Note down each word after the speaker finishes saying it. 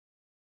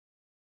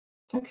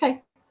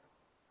Okay.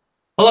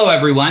 Hello,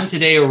 everyone.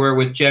 Today we're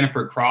with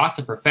Jennifer Cross,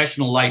 a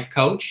professional life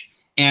coach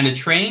and a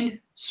trained,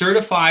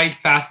 certified,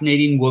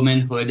 fascinating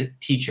womanhood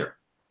teacher.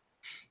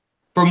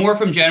 For more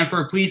from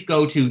Jennifer, please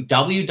go to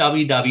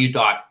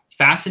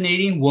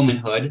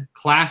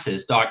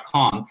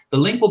www.fascinatingwomanhoodclasses.com. The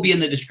link will be in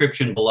the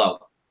description below.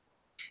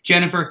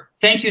 Jennifer,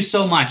 thank you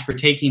so much for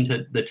taking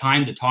the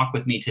time to talk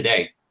with me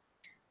today.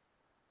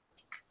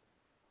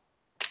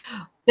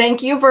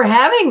 Thank you for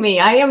having me.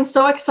 I am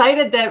so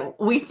excited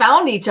that we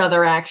found each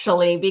other,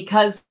 actually,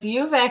 because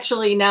you've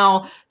actually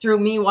now, through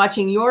me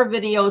watching your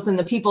videos and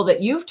the people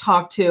that you've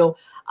talked to,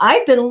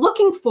 I've been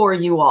looking for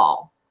you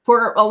all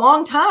for a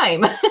long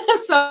time.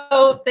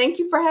 So thank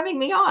you for having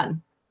me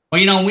on.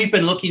 Well, you know, we've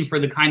been looking for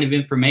the kind of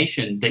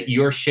information that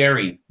you're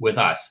sharing with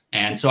us.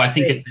 And so I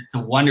think it's a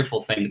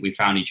wonderful thing that we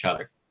found each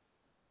other.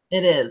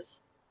 It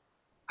is.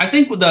 I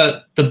think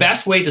the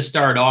best way to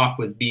start off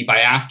would be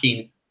by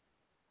asking,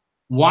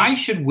 why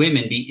should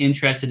women be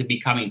interested in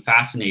becoming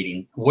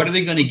fascinating? What are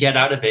they going to get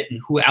out of it,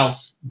 and who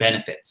else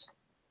benefits?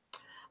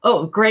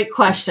 Oh, great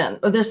question.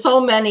 There's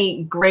so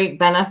many great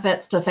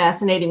benefits to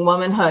fascinating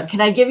womanhood. Can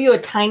I give you a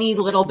tiny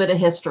little bit of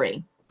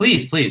history?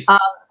 Please, please.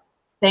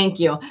 Thank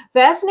you.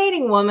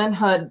 Fascinating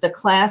Womanhood, the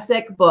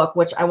classic book,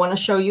 which I want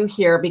to show you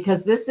here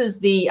because this is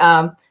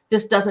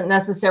this doesn't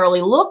necessarily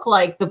look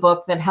like the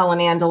book that Helen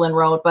Andelin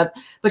wrote, but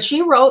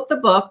she wrote the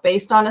book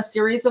based on a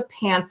series of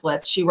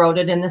pamphlets. She wrote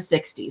it in the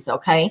 60s,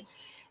 okay?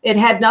 It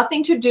had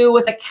nothing to do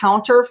with a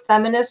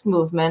counter-feminist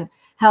movement.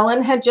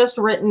 Helen had just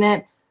written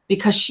it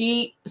because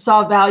she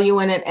saw value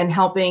in it and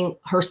helping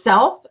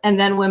herself and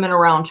then women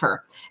around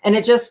her. And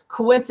it just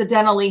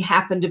coincidentally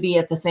happened to be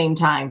at the same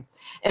time.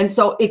 And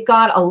so it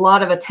got a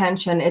lot of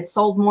attention. It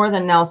sold more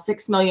than now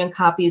 6 million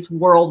copies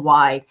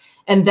worldwide.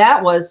 And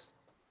that was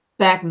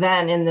back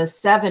then in the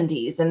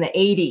 70s and the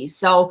 80s.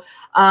 So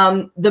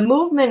the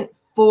movement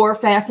for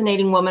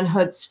fascinating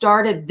womanhood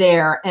started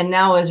there and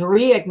now is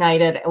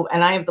reignited.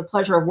 And I have the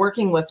pleasure of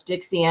working with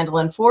Dixie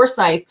Andelin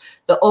Forsyth,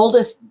 the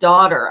oldest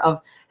daughter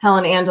of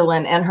Helen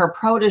Andelin and her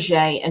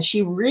protege, and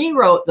she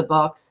rewrote the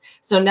books.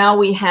 So now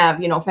we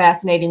have, you know,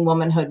 Fascinating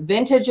Womanhood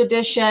Vintage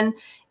Edition,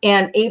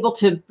 and able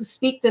to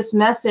speak this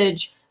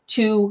message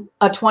to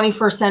a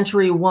 21st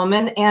century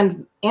woman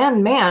and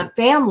man,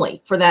 family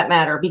for that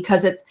matter,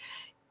 because it's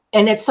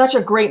such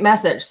a great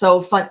message. So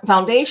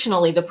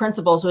foundationally, the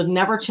principles would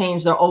never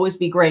change. They'll always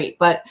be great.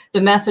 But the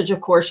message,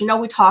 of course, you know,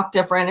 we talk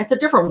different. It's a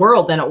different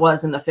world than it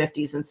was in the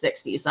 50s and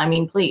 60s. I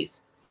mean,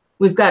 please,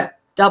 we've got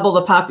double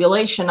the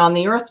population on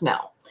the earth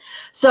now.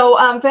 So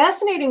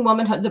Fascinating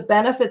Womanhood, the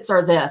benefits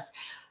are this.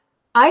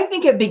 I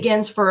think it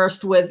begins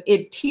first with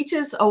it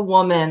teaches a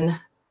woman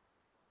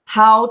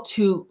how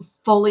to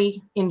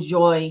fully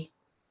enjoy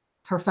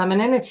her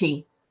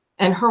femininity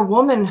and her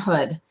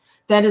womanhood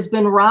that has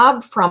been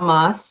robbed from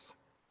us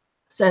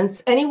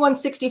since anyone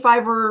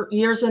 65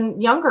 years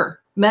and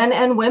younger, men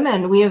and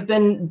women. We have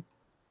been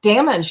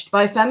damaged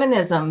by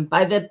feminism,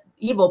 by the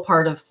evil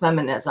part of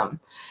feminism.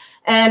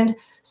 And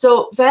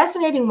so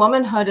Fascinating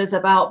Womanhood is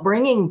about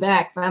bringing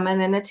back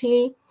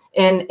femininity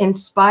and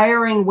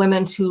inspiring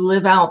women to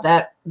live out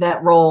that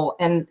role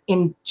and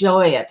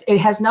enjoy it. It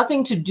has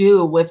nothing to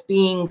do with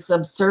being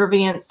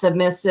subservient,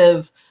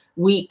 submissive,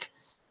 weak.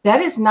 That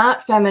is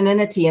not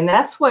femininity. And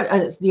that's what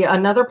is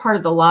another part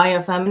of the lie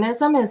of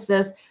feminism is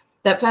this,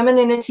 that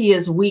femininity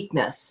is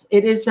weakness.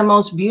 It is the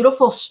most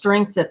beautiful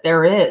strength that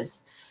there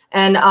is.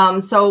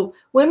 And so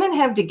women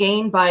have to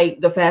gain by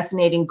the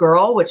Fascinating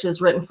Girl, which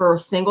is written for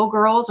single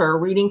girls, or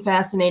reading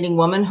Fascinating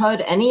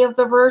Womanhood, any of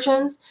the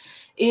versions,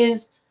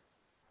 is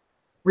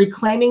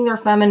reclaiming their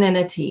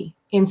femininity,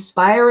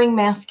 inspiring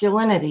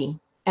masculinity,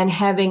 and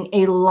having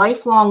a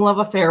lifelong love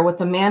affair with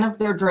the man of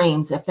their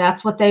dreams, if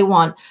that's what they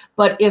want.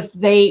 But if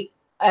they,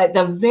 at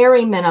the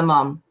very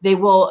minimum, they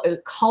will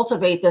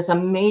cultivate this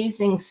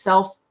amazing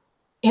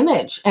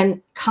self-image and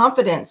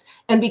confidence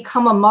and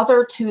become a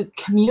mother to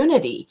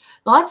community.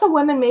 Lots of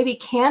women maybe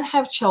can't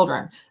have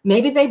children.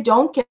 Maybe they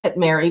don't get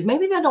married.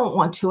 Maybe they don't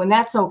want to, and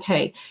that's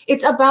okay.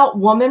 It's about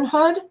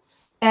womanhood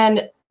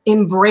and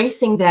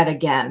embracing that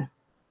again.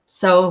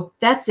 So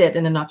that's it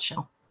in a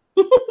nutshell.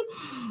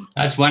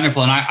 That's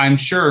wonderful. And I'm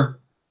sure,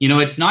 you know,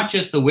 it's not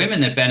just the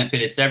women that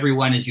benefit, it's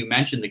everyone, as you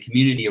mentioned, the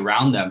community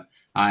around them,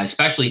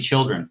 especially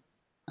children.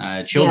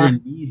 Children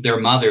need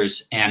their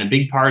mothers, and a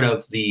big part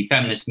of the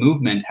feminist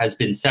movement has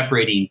been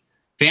separating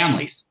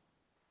families.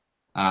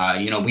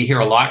 You know, we hear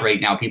a lot right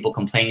now, people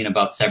complaining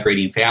about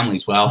separating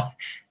families. Well,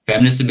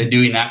 feminists have been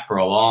doing that for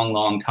a long,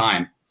 long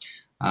time.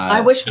 I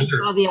wish we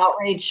saw the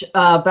outrage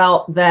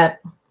about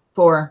that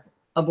for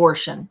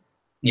abortion.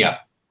 Yeah,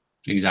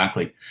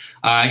 exactly.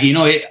 You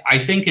know, I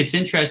think it's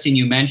interesting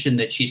you mentioned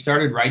that she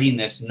started writing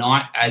this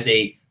not as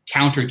a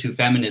counter to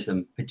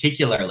feminism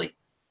particularly.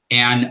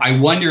 And I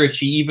wonder if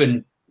she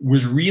even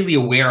was really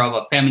aware of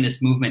a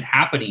feminist movement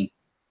happening.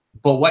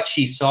 But what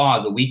she saw,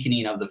 the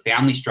weakening of the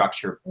family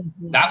structure,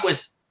 that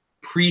was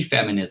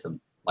pre-feminism,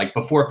 like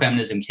before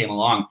feminism came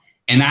along.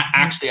 And that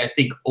actually, I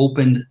think,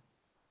 opened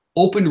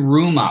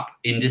room up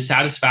in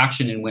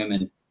dissatisfaction in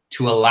women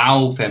to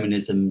allow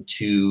feminism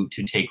to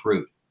take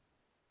root.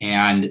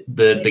 And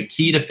the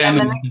key to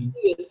feminism.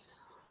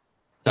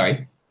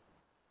 Sorry.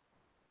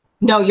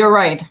 No, you're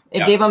right.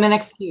 It gave them an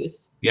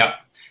excuse. Yeah.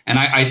 And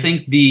I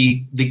think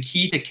the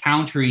key to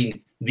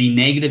countering the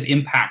negative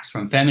impacts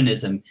from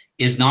feminism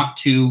is not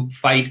to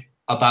fight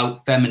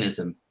about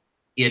feminism.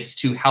 It's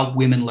to help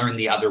women learn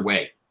the other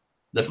way,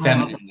 the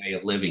feminine way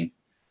of living.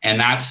 And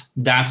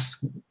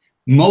that's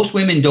most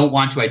women don't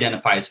want to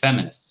identify as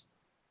feminists,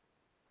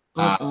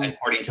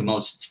 according to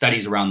most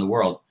studies around the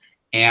world.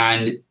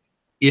 And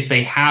if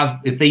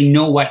they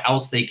know what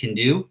else they can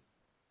do,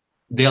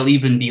 they'll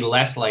even be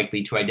less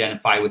likely to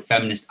identify with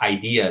feminist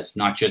ideas,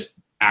 not just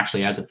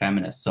actually as a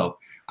feminist. So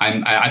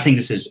I think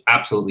this is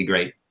absolutely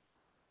great.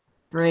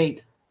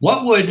 Great.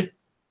 What would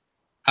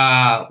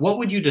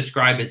you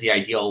describe as the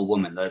ideal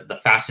woman, the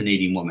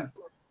fascinating woman?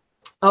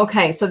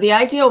 Okay, so the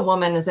ideal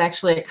woman is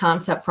actually a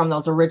concept from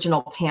those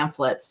original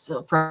pamphlets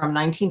from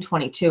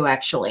 1922,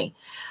 actually.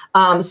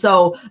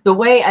 So the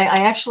way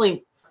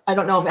I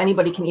don't know if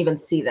anybody can even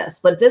see this,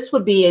 but this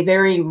would be a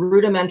very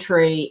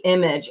rudimentary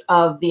image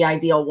of the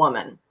ideal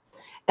woman.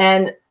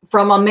 And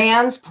from a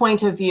man's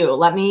point of view,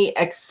 let me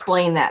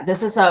explain that.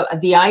 This is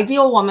the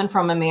ideal woman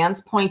from a man's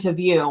point of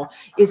view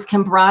is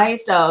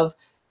comprised of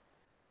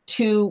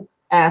two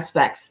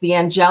aspects, the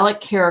angelic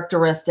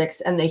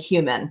characteristics and the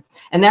human.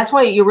 And that's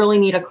why you really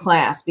need a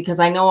class, because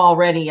I know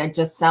already it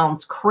just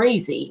sounds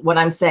crazy what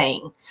I'm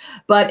saying.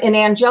 But an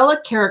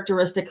angelic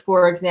characteristic,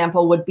 for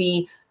example, would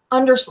be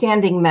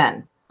understanding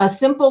men. A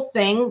simple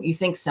thing, you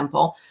think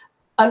simple,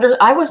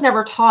 I was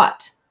never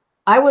taught.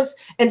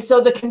 And so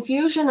the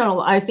confusion,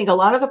 and I think a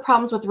lot of the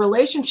problems with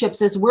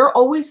relationships is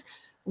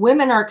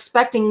women are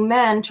expecting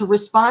men to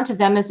respond to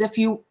them as if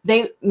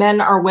men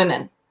are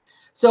women.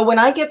 So when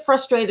I get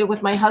frustrated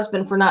with my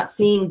husband for not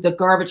seeing the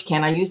garbage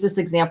can, I use this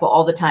example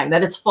all the time,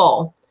 that it's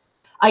full.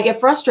 I get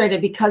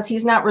frustrated because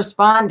he's not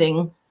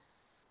responding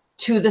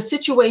to the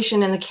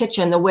situation in the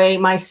kitchen the way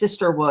my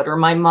sister would or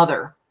my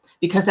mother,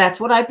 because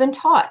that's what I've been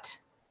taught,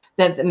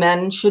 that the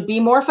men should be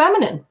more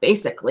feminine,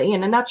 basically,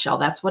 in a nutshell.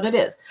 That's what it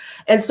is.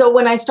 And so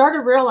when I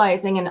started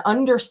realizing and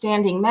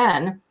understanding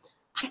men,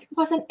 I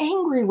wasn't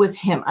angry with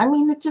him. I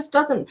mean, it just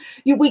doesn't,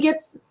 we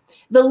get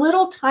the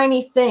little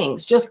tiny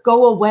things just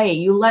go away.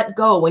 You let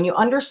go when you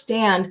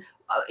understand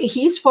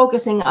he's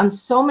focusing on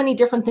so many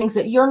different things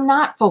that you're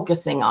not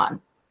focusing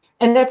on.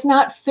 And that's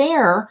not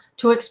fair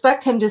to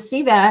expect him to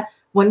see that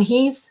when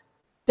he's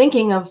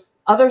thinking of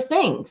other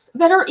things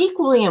that are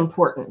equally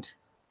important.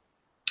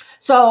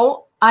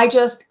 So I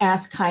just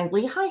ask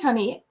kindly, hi,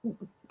 honey,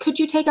 could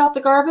you take out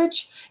the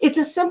garbage? It's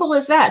as simple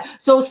as that.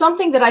 So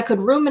something that I could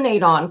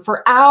ruminate on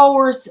for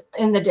hours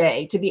in the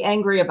day to be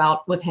angry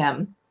about with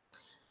him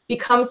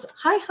becomes,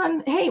 hi,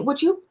 hon, hey,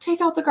 would you take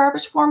out the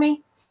garbage for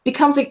me?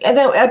 Becomes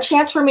a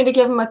chance for me to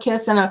give him a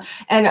kiss and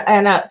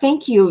a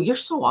thank you. You're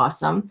so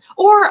awesome.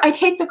 Or I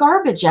take the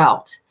garbage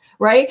out,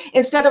 right?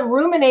 Instead of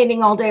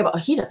ruminating all day about, oh,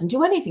 he doesn't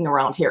do anything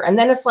around here. And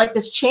then it's like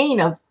this chain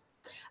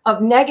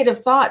of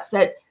negative thoughts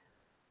that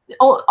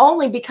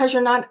only because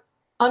you're not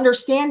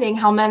understanding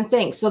how men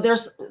think. So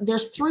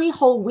there's 3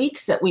 whole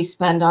weeks that we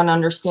spend on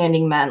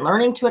understanding men,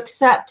 learning to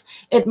accept,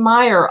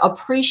 admire,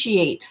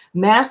 appreciate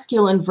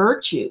masculine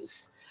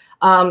virtues.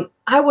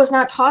 I was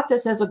not taught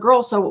this as a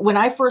girl. So when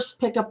I first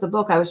picked up the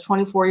book, I was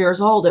 24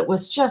 years old. It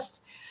was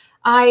just,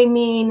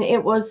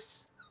 it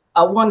was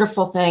a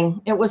wonderful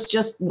thing. It was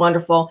just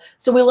wonderful.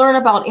 So we learn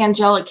about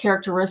angelic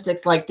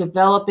characteristics like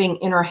developing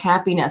inner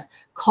happiness,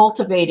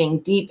 cultivating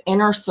deep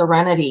inner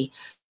serenity.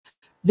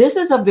 This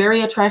is a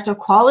very attractive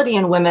quality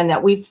in women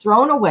that we've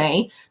thrown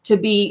away to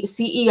be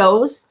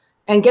CEOs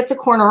and get the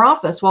corner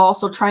office while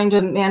also trying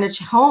to manage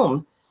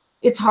home.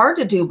 It's hard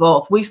to do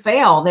both. We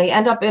fail. They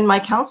end up in my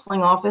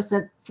counseling office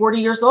at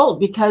 40 years old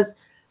because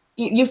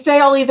you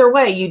fail either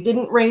way. You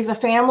didn't raise a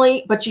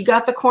family, but you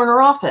got the corner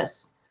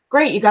office.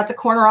 Great, you got the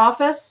corner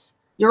office.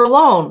 You're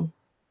alone.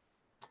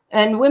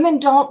 And women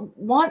don't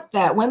want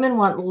that. Women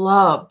want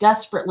love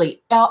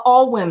desperately.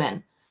 All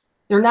women.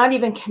 They're not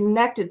even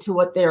connected to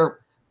what they're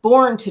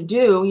born to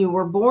do. You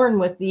were born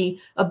with the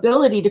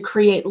ability to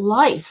create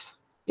life.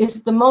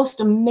 It's the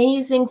most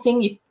amazing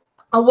thing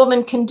a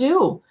woman can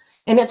do.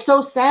 And it's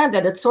so sad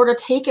that it's sort of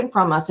taken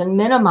from us and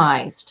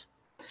minimized.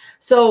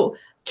 So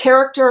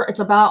character, it's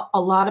a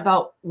lot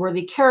about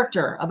worthy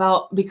character,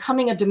 about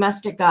becoming a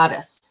domestic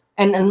goddess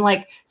and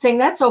like saying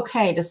that's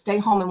okay to stay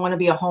home and want to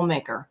be a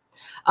homemaker.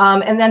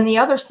 And then the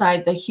other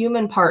side, the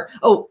human part,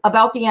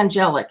 about the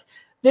angelic.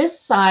 This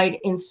side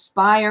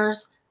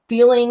inspires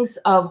feelings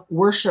of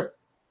worship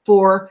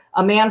for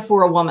a man,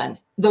 for a woman.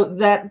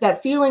 That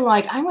feeling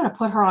like I'm going to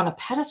put her on a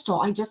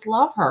pedestal. I just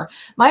love her.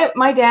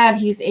 My dad,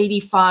 he's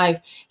 85.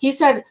 He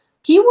said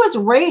he was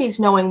raised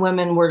knowing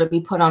women were to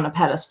be put on a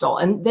pedestal,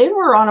 and they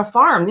were on a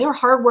farm. They were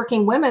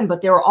hardworking women,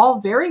 but they were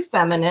all very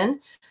feminine.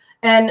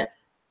 And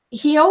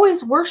he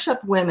always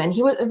worshiped women.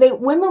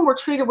 Women were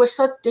treated with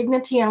such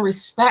dignity and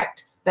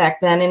respect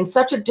back then in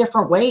such a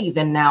different way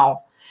than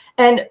now.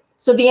 And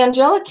so the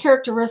angelic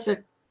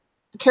characteristic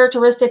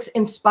characteristics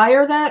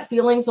inspire that,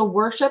 feelings of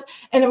worship,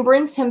 and it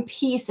brings him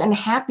peace and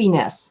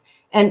happiness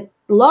and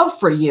love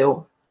for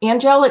you,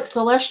 angelic,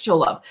 celestial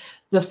love.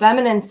 The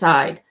feminine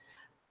side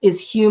is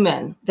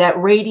human, that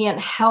radiant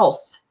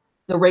health,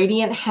 the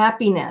radiant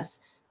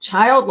happiness,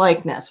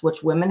 childlikeness,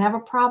 which women have a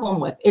problem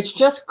with. It's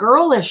just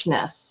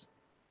girlishness.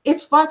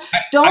 It's fun.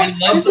 I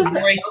love the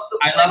voice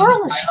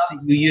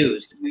that you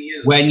used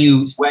when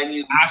you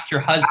asked your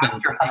husband to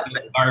take out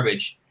the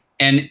garbage,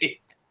 and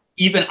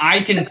even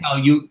I can tell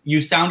you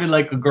sounded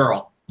like a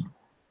girl.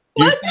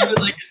 You sounded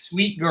like a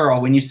sweet girl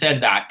when you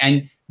said that,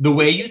 and the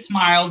way you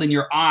smiled and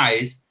your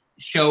eyes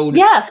showed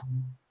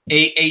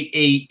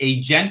a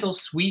gentle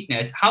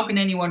sweetness. How can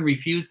anyone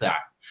refuse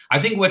that? I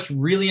think what's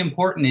really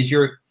important is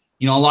a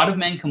lot of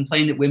men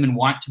complain that women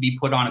want to be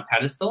put on a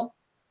pedestal.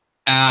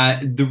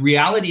 The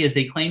reality is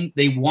they claim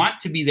they want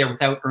to be there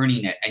without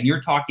earning it. And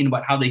you're talking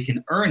about how they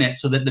can earn it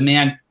so that the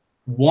man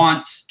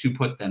wants to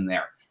put them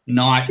there,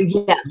 not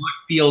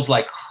feels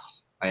like,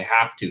 I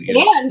have to.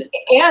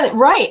 And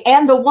right.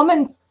 And the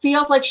woman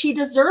feels like she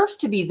deserves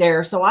to be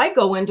there. So I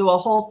go into a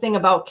whole thing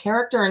about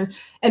character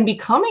and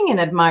becoming an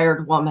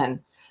admired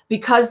woman,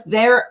 because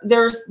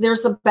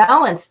there's a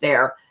balance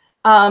there.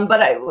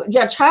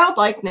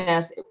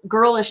 Childlikeness,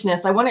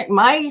 girlishness.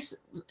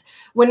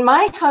 When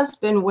my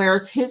husband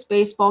wears his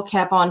baseball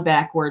cap on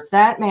backwards,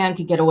 that man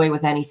could get away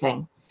with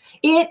anything.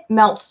 It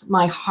melts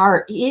my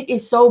heart. It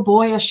is so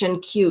boyish and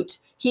cute.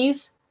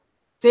 He's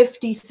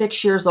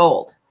 56 years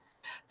old.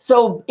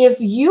 So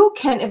if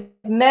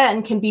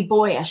men can be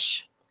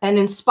boyish and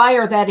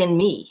inspire that in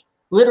me,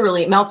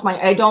 literally it melts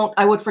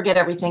I would forget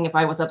everything if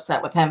I was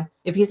upset with him.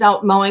 If he's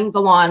out mowing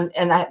the lawn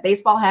and that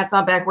baseball hat's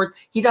on backwards,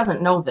 he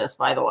doesn't know this,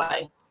 by the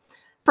way.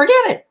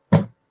 Forget it.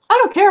 I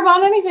don't care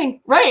about anything,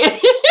 right?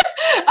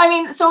 I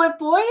mean, so if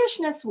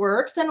boyishness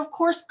works, then of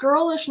course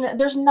girlishness,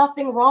 there's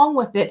nothing wrong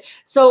with it.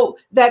 So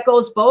that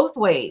goes both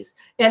ways.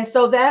 And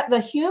so that the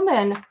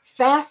human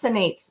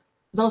fascinates,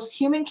 those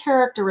human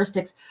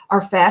characteristics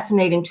are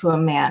fascinating to a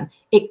man.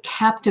 It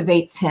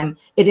captivates him.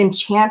 It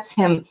enchants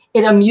him.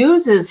 It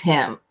amuses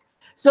him.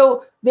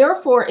 So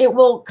therefore, it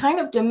will kind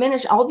of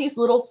diminish all these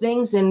little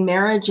things in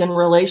marriage and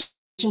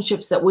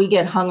relationships that we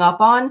get hung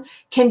up on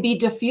can be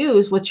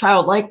diffused with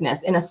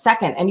childlikeness in a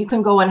second. And you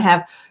can go and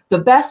have the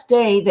best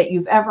day that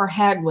you've ever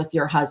had with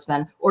your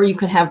husband, or you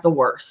can have the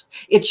worst.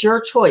 It's your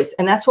choice.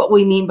 And that's what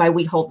we mean by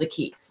we hold the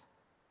keys.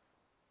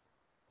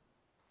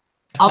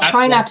 I'll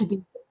try not to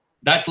be.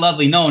 That's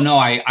lovely. No,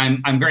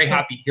 I'm very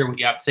happy to hear what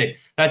you have to say.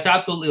 That's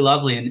absolutely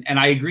lovely. And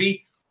I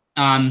agree.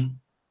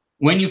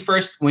 When you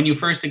first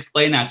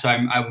explain that, so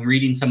I'm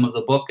reading some of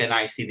the book and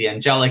I see the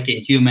angelic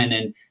and human,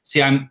 and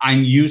see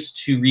I'm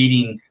used to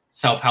reading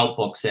self-help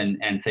books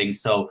and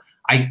things. So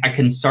I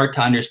can start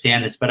to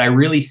understand this, but I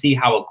really see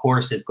how a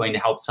course is going to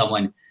help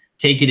someone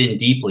take it in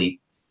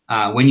deeply.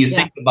 When you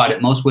think about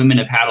it, most women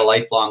have had a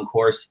lifelong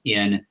course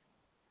in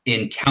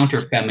counter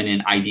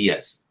feminine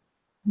ideas.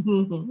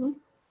 Mm-hmm.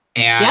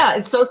 And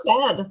it's so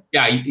sad.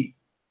 Yeah.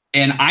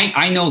 And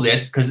I know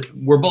this because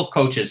we're both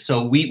coaches.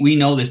 So we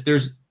know this.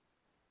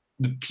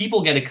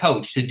 People get a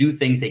coach to do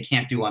things they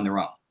can't do on their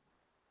own.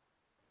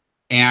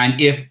 And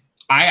if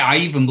I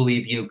even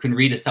believe you can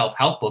read a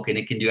self-help book and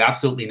it can do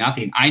absolutely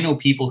nothing. I know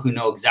people who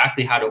know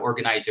exactly how to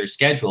organize their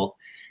schedule,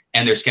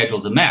 and their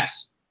schedule's a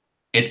mess.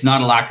 It's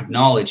not a lack of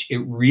knowledge.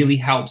 It really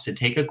helps to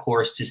take a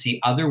course, to see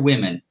other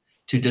women,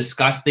 to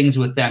discuss things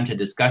with them, to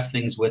discuss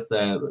things with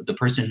the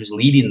person who's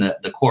leading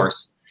the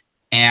course,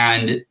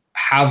 and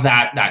have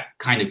that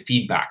kind of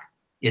feedback.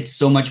 It's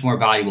so much more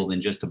valuable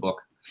than just a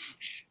book.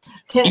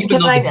 Can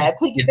I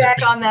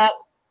piggyback on that?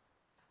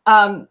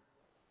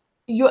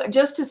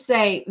 Just to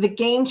say, the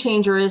game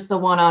changer is the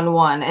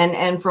one-on-one,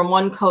 and from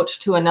one coach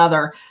to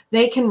another.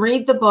 They can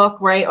read the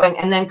book, right,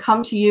 and then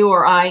come to you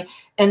or I,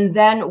 and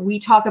then we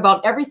talk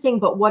about everything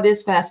but what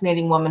is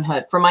fascinating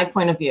womanhood from my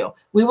point of view.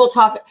 We will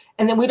talk,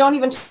 and then we don't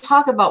even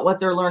talk about what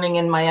they're learning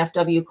in my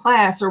FW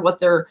class or what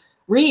they're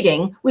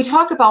reading. We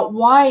talk about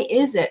why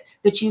is it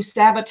that you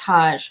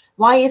sabotage?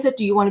 Why is it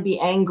do you want to be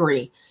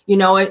angry?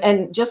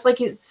 And just like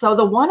so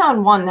the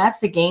one-on-one, that's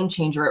the game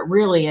changer. It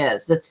really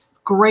is. That's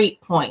a great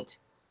point.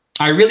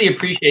 I really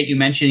appreciate you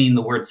mentioning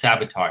the word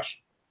sabotage,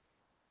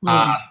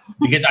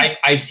 because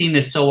I've seen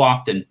this so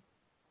often.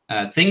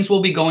 Things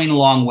will be going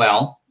along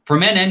well for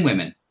men and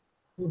women.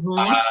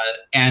 Mm-hmm.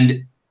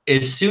 And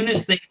as soon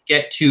as things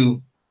get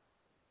too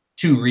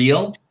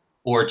real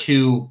or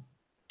too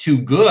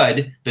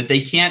good that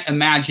they can't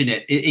imagine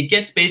it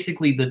gets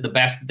basically the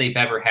best that they've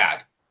ever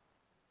had.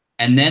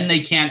 And then they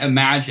can't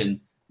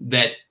imagine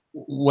that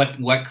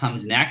what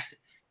comes next.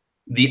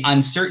 The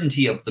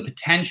uncertainty of the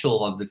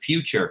potential of the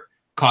future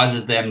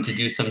causes them to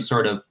do some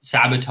sort of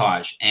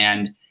sabotage.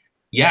 And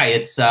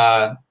it's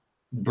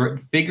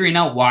figuring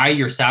out why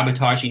you're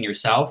sabotaging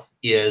yourself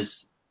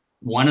is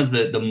one of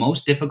the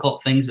most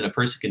difficult things that a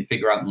person can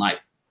figure out in life,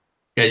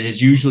 because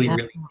it's usually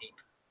really deep.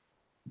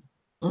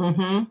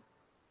 Mm-hmm.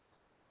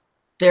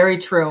 Very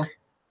true.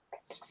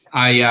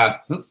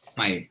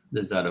 This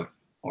is out of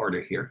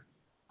order here.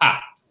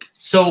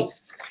 So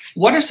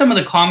What are some of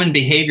the common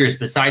behaviors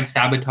besides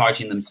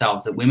sabotaging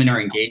themselves that women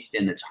are engaged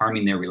in that's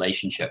harming their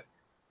relationship?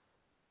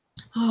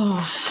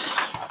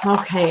 Oh,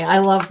 okay. I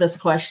love this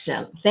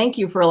question. Thank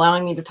you for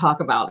allowing me to talk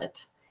about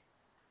it.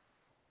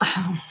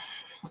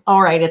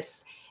 All right.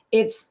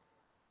 It's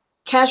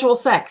casual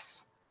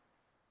sex.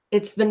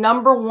 It's the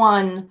number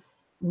one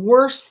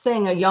worst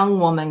thing a young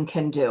woman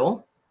can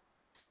do.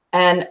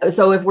 And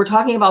so if we're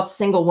talking about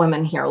single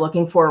women here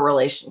looking for a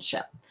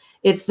relationship,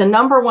 it's the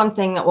number one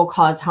thing that will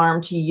cause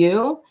harm to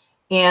you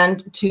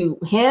and to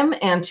him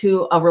and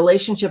to a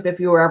relationship if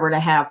you were ever to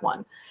have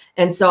one.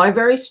 And so I have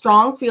very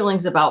strong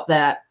feelings about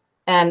that.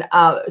 And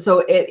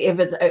so if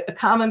it's a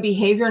common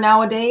behavior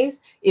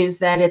nowadays is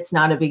that it's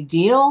not a big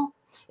deal.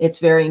 It's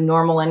very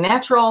normal and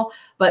natural.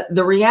 But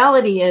the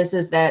reality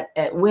is that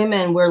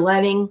women, we're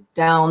letting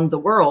down the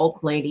world,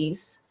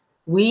 ladies.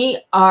 We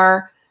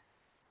are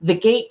the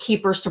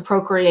gatekeepers to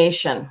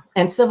procreation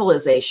and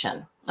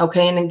civilization.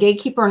 Okay. And a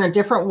gatekeeper in a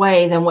different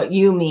way than what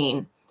you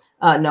mean,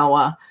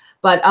 Noah.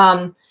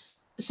 But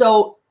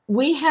so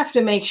we have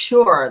to make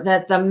sure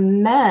that the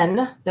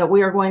men that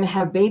we are going to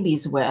have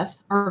babies with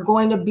are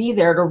going to be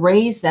there to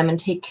raise them and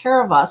take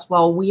care of us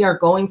while we are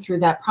going through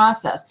that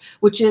process,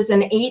 which is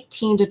an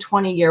 18 to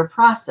 20-year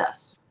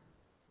process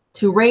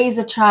to raise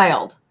a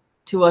child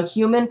to a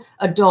human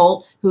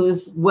adult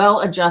who's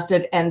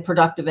well-adjusted and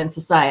productive in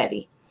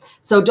society.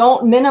 So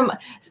don't minimize.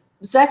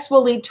 Sex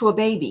will lead to a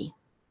baby.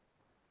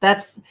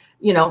 That's,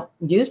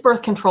 use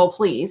birth control,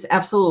 please.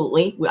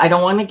 Absolutely. I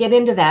don't want to get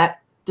into that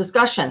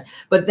discussion,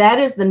 but that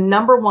is the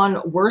number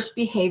one worst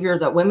behavior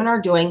that women are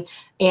doing.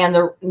 And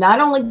they're not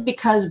only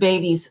because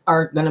babies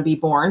are going to be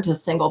born to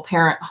single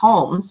parent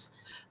homes,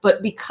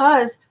 but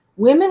because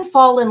women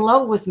fall in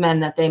love with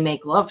men that they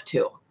make love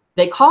to.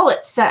 They call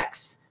it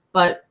sex,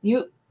 but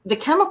the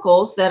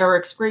chemicals that are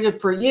excreted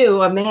for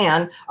you, a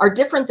man, are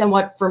different than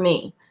what for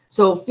me.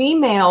 So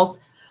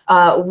females,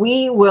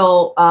 we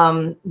will,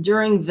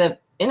 during the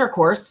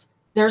intercourse,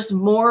 there's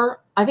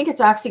more, I think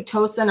it's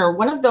oxytocin or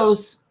one of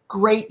those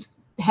great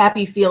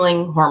happy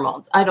feeling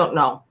hormones. I don't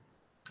know.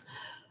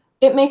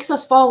 It makes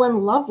us fall in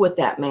love with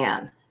that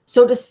man.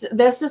 So this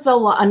is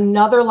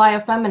another lie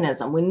of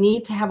feminism. We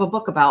need to have a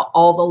book about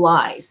all the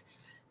lies.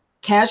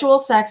 Casual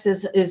sex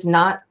is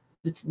not,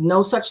 it's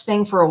no such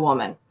thing for a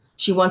woman.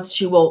 She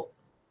will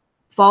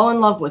fall in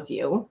love with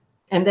you.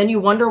 And then you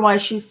wonder why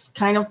she's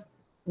kind of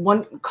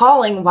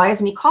calling. Why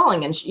isn't he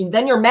calling? And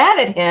then you're mad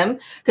at him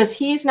because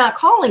he's not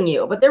calling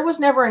you. But there was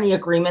never any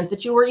agreement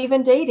that you were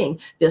even dating.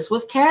 This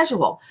was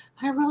casual.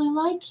 But I really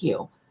like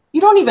you.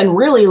 You don't even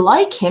really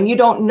like him. You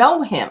don't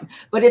know him.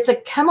 But it's a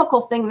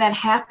chemical thing that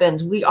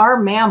happens. We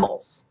are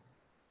mammals.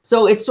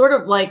 So it's sort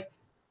of like,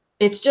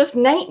 it's just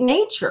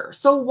nature.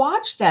 So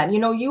watch that.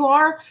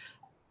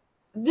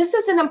 This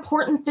is an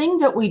important thing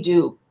that we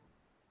do.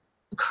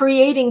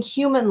 Creating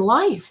human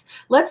life.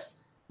 Let's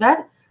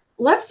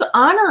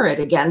honor it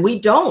again. We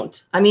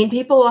don't. I mean,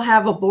 people will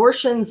have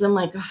abortions and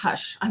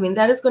gosh, I mean,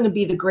 that is going to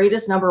be the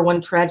greatest number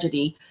one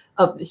tragedy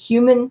of the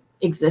human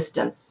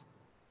existence.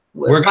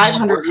 We're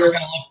 500 years. We're going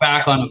to look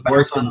back on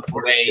abortions the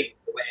way,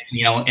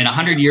 in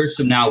 100 years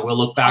from now, we'll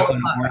look back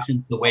on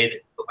abortions the way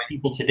that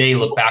people today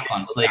look back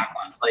on slavery.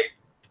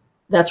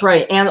 That's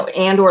right.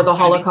 And or the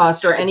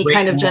Holocaust or any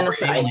kind of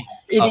genocide.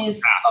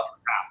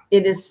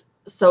 It is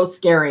so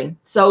scary.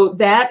 So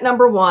that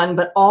number one,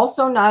 but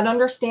also not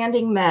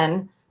understanding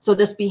men. So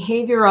this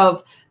behavior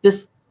of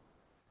this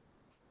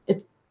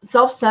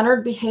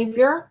self-centered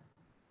behavior,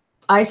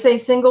 I say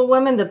single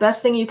women, the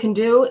best thing you can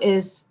do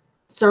is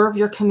serve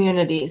your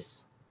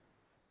communities.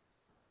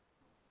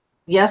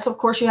 Yes, of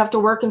course, you have to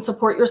work and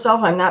support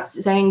yourself. I'm not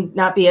saying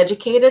not be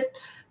educated.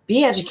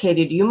 Be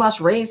educated. You must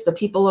raise the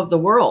people of the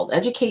world.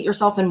 Educate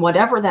yourself in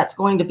whatever that's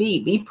going to be.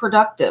 Be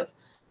productive.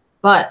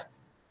 But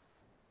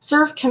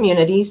serve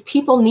communities.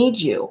 People need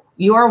you.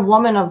 You are a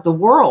woman of the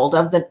world,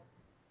 of the,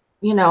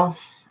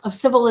 of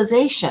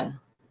civilization.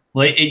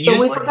 Well, so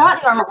we've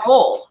forgotten our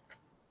role.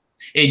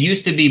 It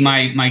used to be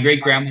my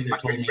great grandmother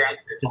told me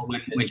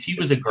that when she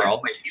was a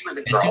girl, as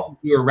soon as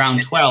you were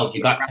around 12,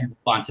 you got some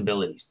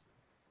responsibilities.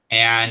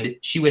 And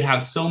she would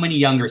have so many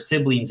younger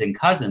siblings and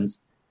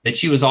cousins that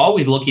she was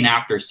always looking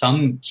after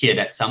some kid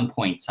at some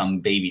point, some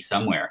baby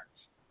somewhere.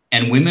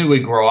 And women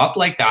would grow up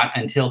like that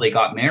until they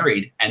got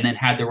married and then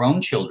had their own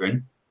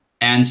children.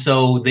 And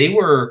so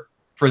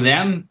for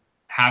them,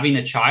 having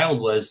a child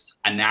was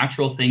a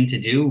natural thing to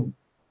do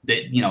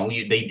that,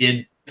 they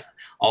did,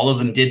 all of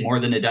them did more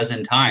than a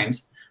dozen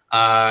times.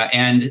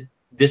 And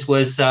this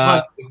was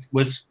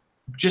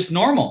just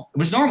normal. It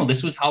was normal.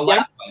 This was how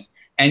life was.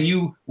 And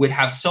you would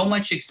have so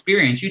much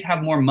experience. You'd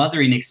have more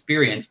mothering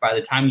experience by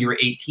the time you were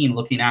 18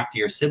 looking after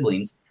your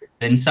siblings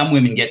than some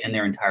women get in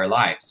their entire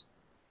lives.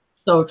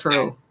 So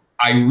true. And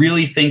I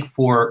really think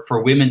for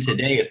women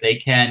today, if they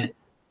can,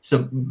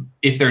 so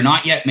if they're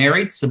not yet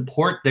married,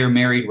 support their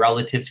married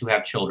relatives who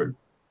have children.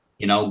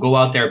 Go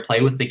out there,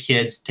 play with the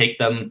kids, take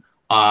them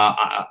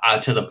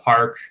out to the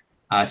park,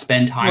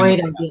 spend time with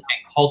them, and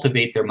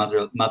cultivate their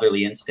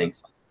motherly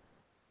instincts.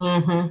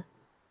 Mm-hmm.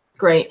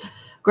 Great.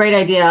 Great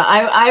idea.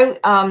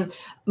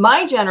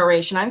 My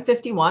generation, I'm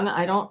 51.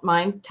 I don't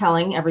mind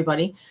telling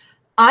everybody.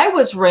 I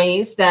was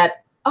raised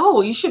that,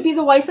 oh, you should be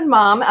the wife and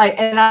mom.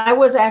 And I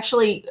was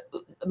actually,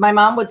 my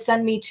mom would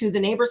send me to the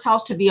neighbor's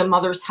house to be a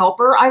mother's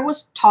helper. I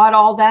was taught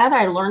all that.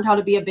 I learned how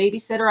to be a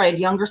babysitter. I had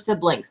younger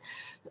siblings.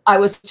 I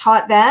was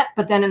taught that,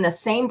 but then in the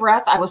same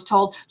breath, I was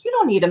told, you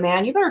don't need a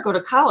man. You better go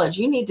to college.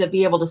 You need to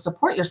be able to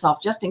support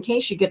yourself just in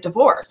case you get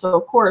divorced. So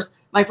of course,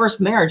 my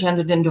first marriage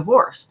ended in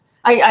divorce.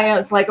 I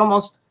was like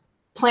almost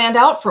planned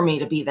out for me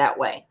to be that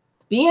way.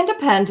 Be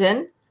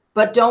independent,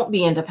 but don't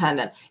be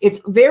independent.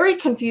 It's very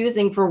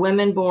confusing for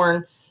women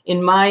born in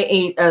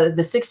the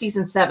 60s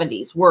and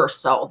 70s, worse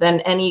so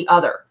than any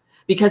other,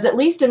 because at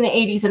least in the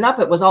 80s and up,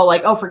 it was all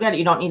like, oh, forget it.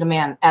 You don't need a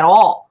man at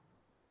all.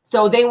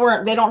 So they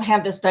don't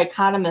have this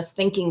dichotomous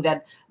thinking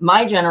that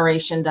my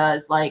generation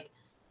does, like,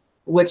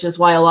 which is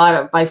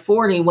why by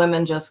 40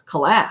 women just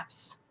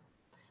collapse.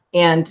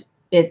 And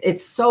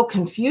it's so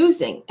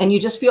confusing, and you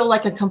just feel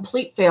like a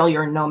complete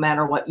failure no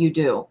matter what you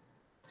do.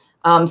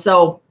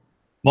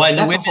 Well, and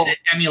the women that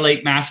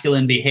emulate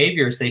masculine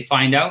behaviors, they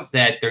find out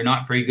that they're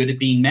not very good at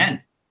being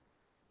men.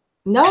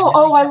 No,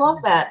 I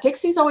love that.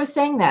 Dixie's always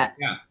saying that.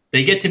 Yeah,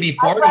 they get to be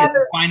 40 and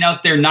find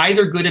out they're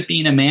neither good at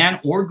being a man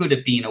or good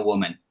at being a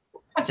woman.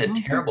 That's a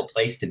terrible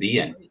place to be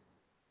in.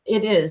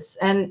 It is.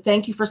 And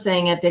thank you for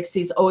saying it.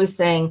 Dixie's always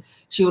saying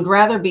she would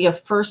rather be a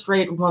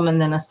first-rate woman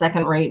than a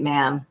second-rate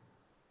man.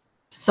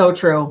 So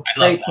true.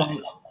 Great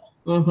point.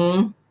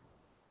 Mm-hmm.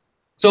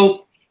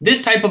 So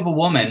this type of a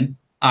woman,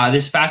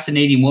 this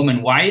fascinating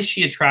woman, why is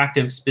she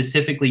attractive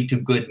specifically to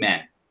good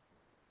men?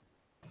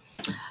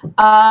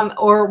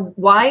 Or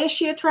why is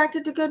she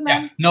attracted to good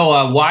men? Yeah.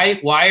 No,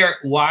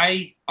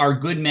 why are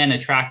good men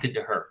attracted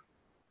to her?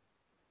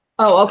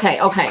 Oh, okay.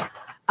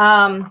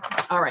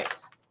 All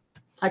right.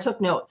 I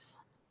took notes.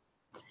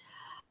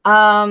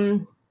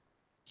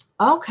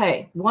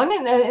 Okay. One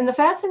in the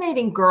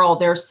Fascinating Girl,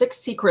 there are 6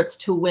 secrets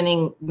to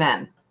winning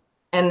men.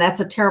 And that's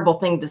a terrible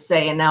thing to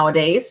say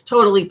nowadays,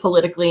 totally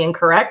politically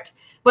incorrect,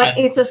 but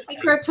it's a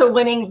secret to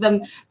winning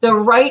the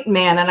right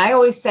man. And I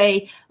always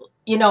say,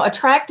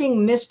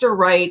 attracting Mr.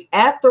 Right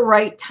at the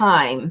right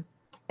time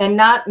and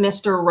not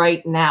Mr.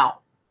 Right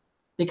now,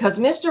 because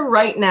Mr.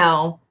 Right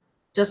now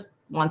just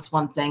wants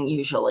one thing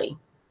usually,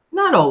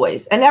 not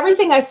always. And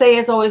everything I say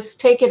is always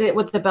take it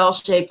with the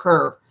bell-shaped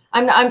curve.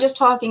 I'm just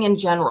talking in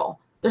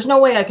general. There's no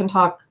way I can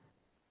talk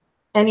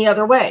any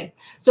other way.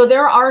 So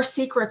there are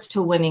secrets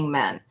to winning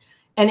men.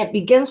 And it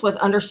begins with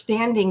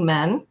understanding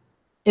men.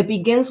 It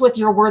begins with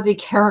your worthy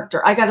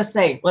character. I got to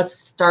say, let's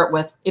start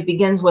with, it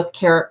begins with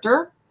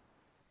character.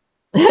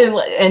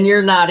 And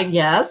you're nodding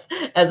yes,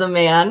 as a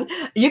man.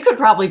 You could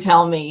probably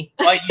tell me.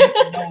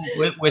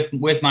 Well,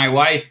 with my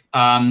wife,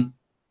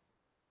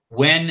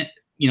 when,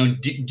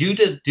 due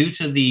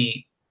to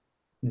the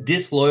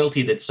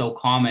disloyalty that's so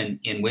common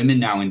in women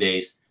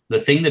nowadays, the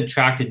thing that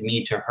attracted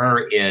me to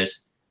her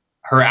is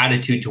her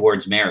attitude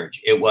towards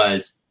marriage. It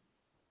was,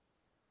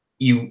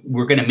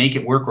 we're going to make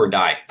it work or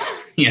die,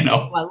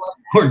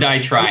 or die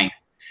trying.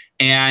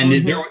 And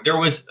there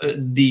was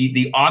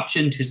the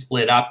option to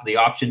split up, the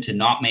option to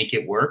not make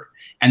it work.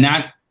 And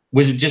that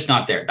was just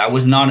not there. That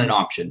was not an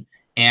option.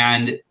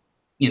 And,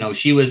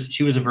 she was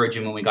a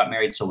virgin when we got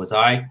married. So was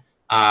I.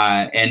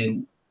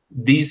 And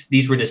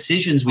these were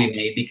decisions we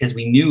made because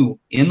we knew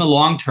in the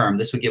long term,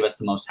 this would give us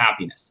the most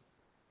happiness.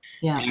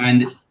 Yeah.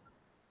 And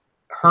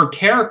her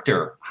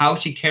character, how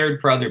she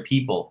cared for other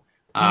people,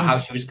 how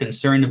she was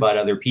concerned about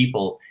other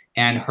people,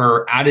 and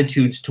her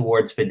attitudes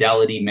towards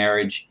fidelity,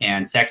 marriage,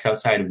 and sex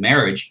outside of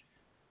marriage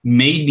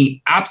made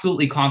me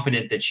absolutely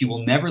confident that she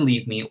will never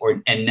leave me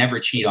and never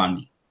cheat on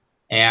me.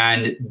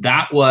 And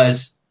that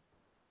was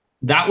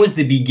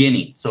the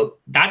beginning. So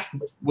that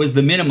was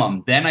the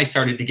minimum. Then I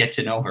started to get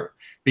to know her,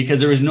 because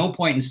there was no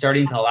point in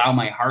starting to allow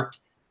my heart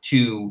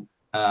to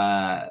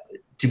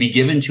be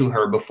given to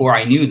her before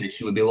I knew that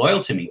she would be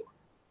loyal to me.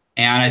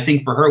 And I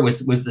think for her it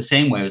was the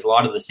same way. It was a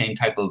lot of the same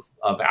type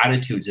of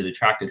attitudes that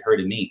attracted her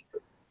to me.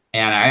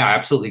 And I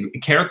absolutely,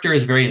 character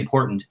is very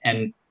important.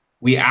 And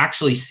we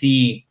actually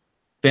see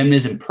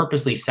feminism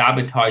purposely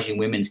sabotaging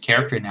women's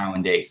character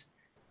nowadays.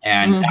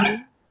 And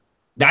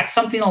that's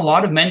something a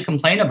lot of men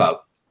complain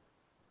about.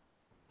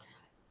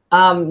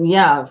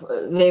 Yeah,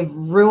 they've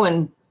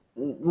ruined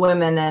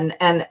women,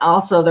 and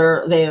also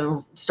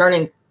they're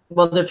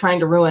trying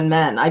to ruin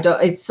men.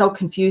 It's so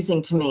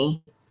confusing to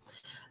me.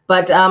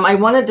 But I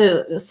wanted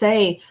to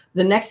say,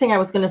 the next thing I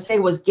was going to say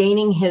was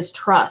gaining his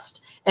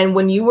trust. And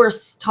when you were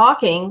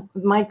talking,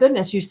 my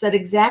goodness, you said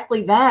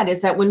exactly that,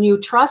 is that when you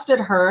trusted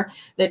her,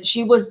 that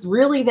she was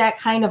really that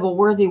kind of a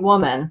worthy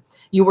woman,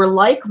 you were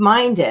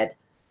like-minded,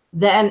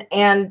 then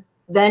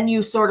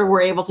you sort of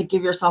were able to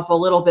give yourself a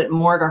little bit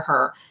more to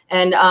her.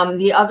 And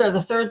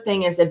the third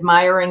thing is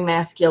admiring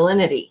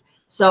masculinity.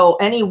 So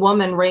any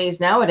woman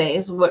raised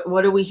nowadays,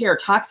 what do we hear?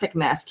 Toxic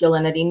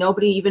masculinity.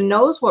 Nobody even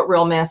knows what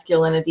real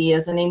masculinity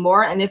is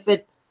anymore. And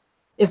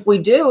if we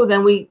do,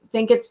 then we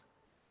think it's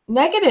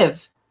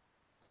negative.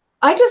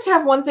 I just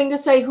have one thing to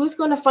say: who's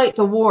going to fight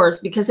the wars?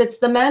 Because it's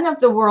the men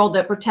of the world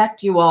that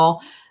protect you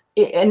all.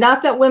 and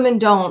not that women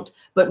don't,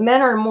 but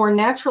men are more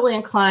naturally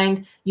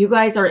inclined. You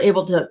guys are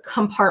able to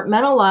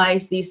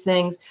compartmentalize these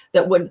things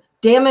that would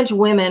damage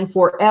women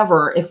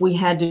forever if we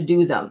had to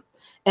do them.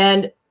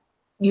 And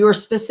you're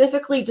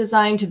specifically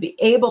designed to be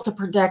able to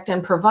protect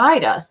and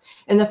provide us.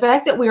 And the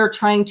fact that we are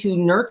trying to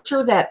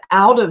nurture that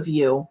out of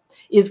you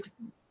is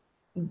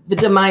the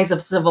demise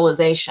of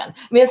civilization.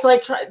 I mean, it's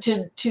like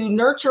to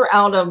nurture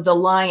out of the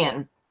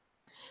lion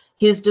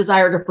his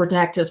desire to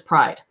protect his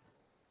pride.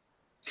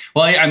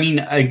 Well, I mean,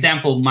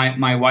 example,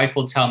 my wife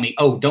will tell me,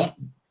 oh,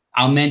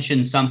 I'll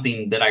mention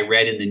something that I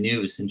read in the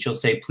news, and she'll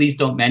say, please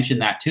don't mention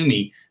that to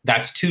me.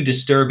 That's too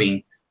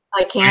disturbing.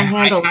 I can't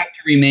handle it. I have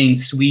to remain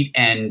sweet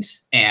and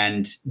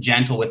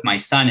gentle with my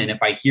son. And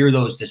if I hear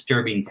those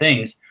disturbing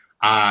things,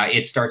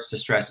 it starts to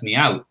stress me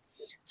out.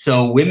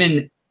 So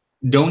women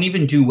don't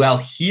even do well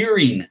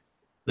hearing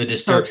the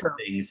disturbing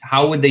things.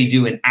 How would they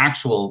do in an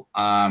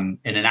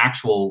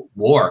actual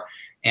war?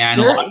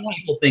 And a lot of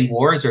people think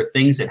wars are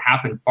things that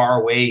happen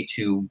far away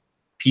to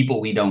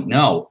people we don't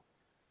know.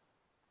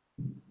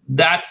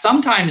 That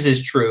sometimes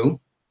is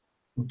true,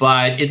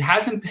 but it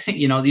hasn't been,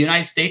 you know, the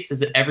United States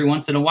is every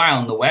once in a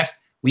while. In the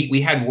West, we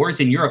had wars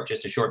in Europe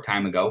just a short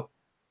time ago.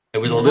 It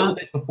was a little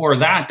bit before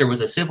that, there was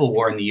a civil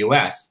war in the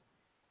US.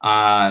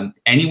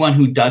 Anyone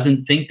who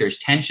doesn't think there's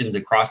tensions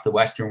across the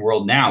Western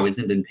world now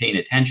isn't been paying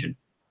attention.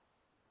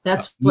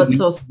 That's what's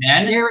so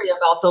scary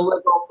about the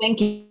liberal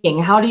thinking.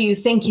 How do you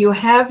think you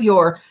have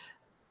your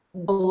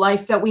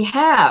life that we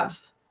have?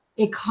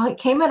 It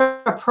came at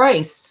a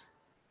price.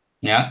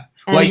 Yeah.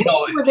 Well, you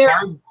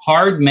know,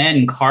 hard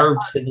men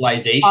carved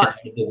civilization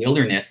out of the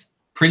wilderness,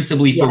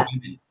 principally for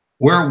women.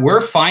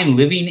 We're fine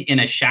living in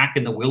a shack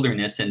in the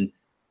wilderness and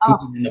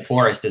pooping in the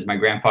forest, as my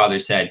grandfather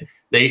said.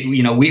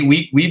 You know,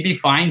 we'd be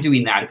fine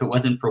doing that if it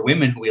wasn't for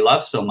women who we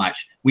love so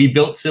much. We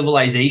built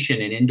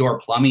civilization and indoor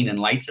plumbing and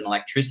lights and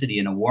electricity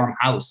in a warm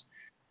house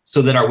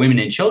so that our women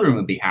and children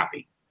would be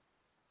happy.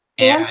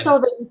 And so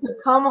that you could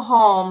come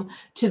home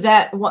to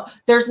that.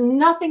 There's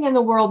nothing in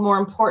the world more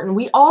important.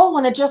 We all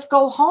want to just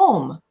go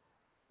home.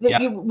 We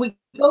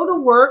go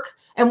to work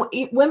and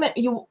women,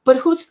 but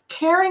who's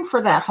caring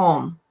for that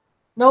home?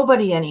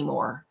 Nobody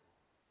anymore.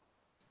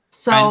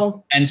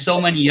 So and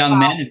so many young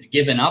men have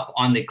given up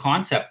on the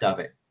concept of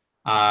it.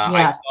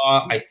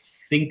 I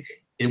think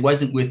it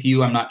wasn't with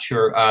you, I'm not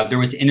sure. There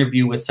was an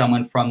interview with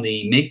someone from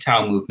the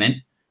MGTOW movement.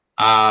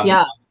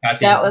 That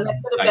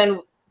could have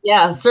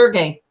been,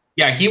 Sergey.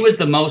 Yeah, he was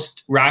the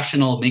most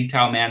rational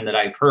MGTOW man that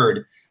I've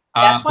heard.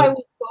 That's why we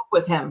spoke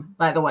with him,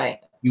 by the way.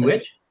 You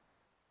which?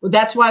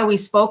 That's why we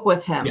spoke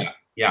with him.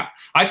 Yeah.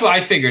 That's what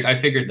I figured. I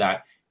figured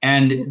that.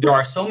 And there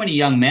are so many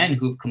young men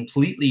who've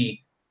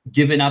completely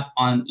given up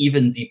on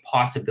even the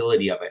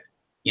possibility of it.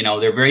 You know,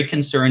 they're very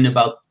concerned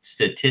about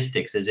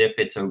statistics as if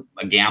it's a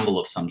gamble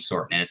of some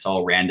sort and it's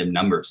all random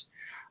numbers.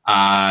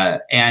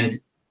 And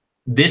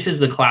this is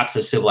the collapse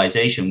of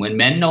civilization. When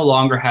men no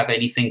longer have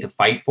anything to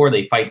fight for,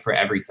 they fight for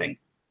everything.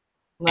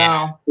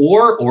 Wow.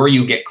 Or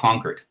you get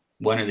conquered,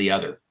 one or the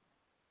other.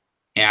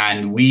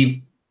 And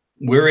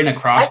we're in a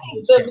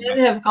crossroads. I think the men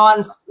have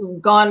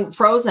gone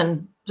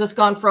frozen, just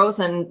gone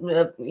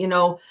frozen. You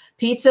know,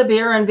 pizza,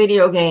 beer, and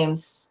video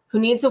games. Who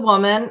needs a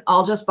woman?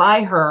 I'll just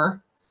buy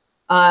her.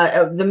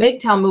 The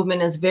MGTOW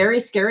movement is very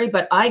scary,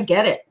 but I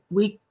get it.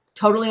 We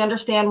totally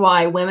understand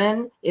why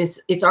women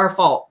it's our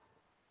fault.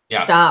 Yeah.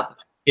 Stop.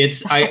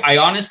 I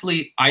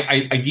honestly,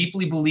 I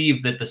deeply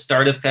believe that the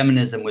start of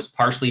feminism was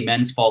partially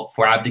men's fault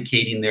for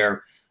abdicating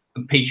their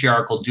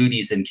patriarchal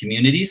duties in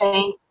communities.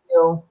 Thank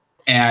you.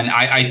 And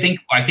I think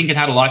it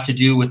had a lot to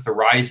do with the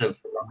rise of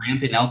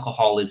rampant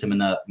alcoholism in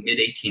the mid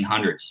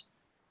 1800s.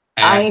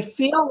 I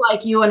feel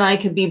like you and I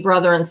could be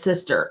brother and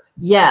sister.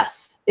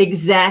 Yes,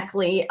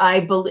 exactly.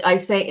 I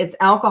say it's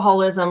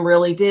alcoholism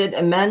really did.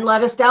 And men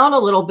let us down a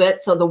little bit.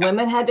 So the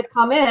women had to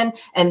come in,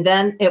 and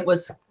then it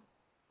was.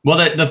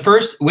 Well, the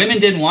first women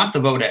didn't want the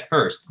vote at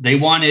first. They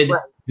wanted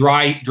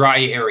dry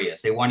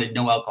areas. They wanted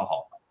no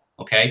alcohol.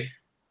 Okay.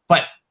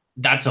 But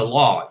that's a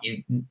law.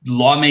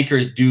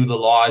 Lawmakers do the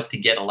laws to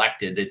get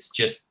elected. It's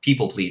just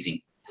people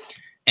pleasing.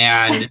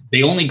 And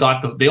they only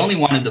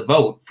wanted the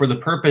vote for the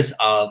purpose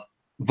of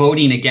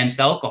voting against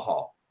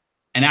alcohol.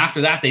 And after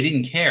that, they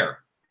didn't care.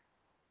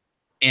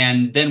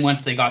 And then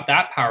once they got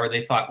that power,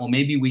 they thought, well,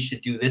 maybe we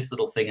should do this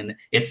little thing. And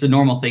it's the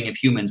normal thing of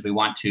humans. We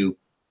want to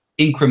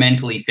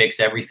incrementally fix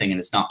everything, and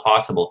it's not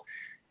possible.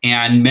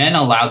 And men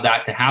allowed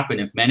that to happen.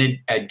 If men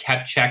had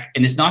kept check,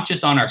 and it's not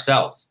just on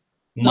ourselves.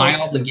 My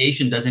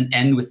obligation doesn't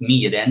end with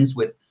me. It ends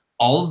with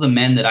all of the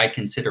men that I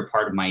consider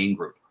part of my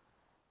in-group.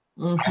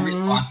 I'm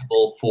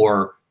responsible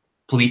for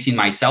policing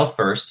myself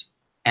first,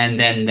 and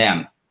then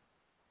them.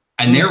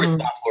 And they're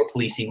responsible for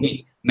policing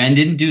me. Men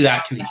didn't do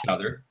that to each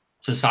other.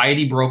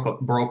 Society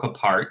broke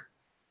apart.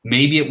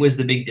 Maybe it was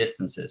the big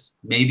distances.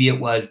 Maybe it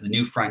was the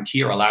new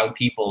frontier allowed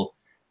people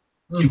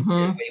to get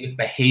away with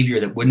behavior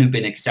that wouldn't have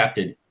been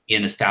accepted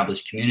in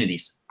established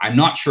communities. I'm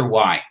not sure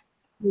why.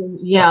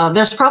 Yeah,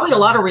 there's probably a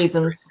lot of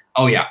reasons.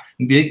 Oh, yeah.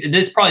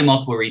 There's probably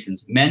multiple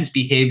reasons. Men's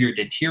behavior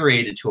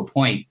deteriorated to a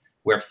point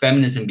where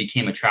feminism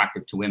became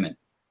attractive to women.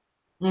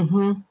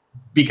 Mm-hmm.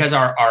 Because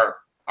our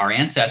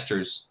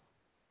ancestors,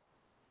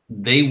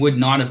 they would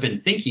not have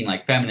been thinking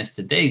like feminists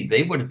today.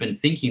 They would have been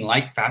thinking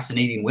like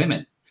fascinating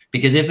women.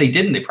 Because if they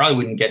didn't, they probably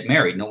wouldn't get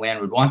married. No man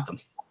would want them.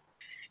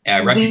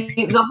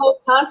 The whole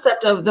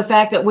concept of the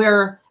fact that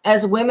we're,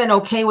 as women,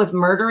 okay with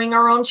murdering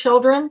our own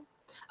children,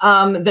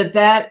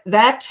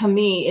 that to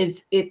me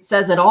it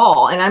says it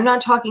all. And I'm not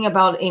talking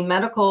about a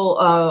medical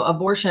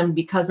abortion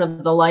because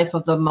of the life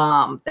of the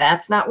mom.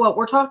 That's not what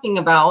we're talking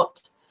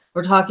about.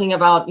 We're talking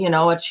about, you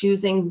know, a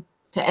choosing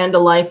to end a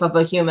life of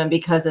a human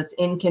because it's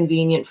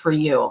inconvenient for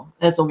you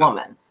as a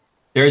woman.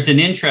 There's an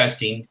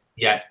interesting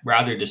yet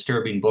rather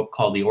disturbing book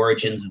called The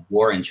Origins of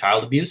War and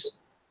Child Abuse.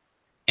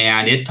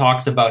 And it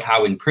talks about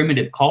how in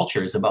primitive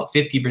cultures, about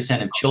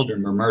 50% of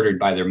children were murdered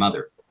by their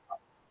mother.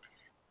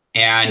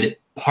 And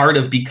part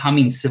of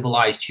becoming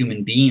civilized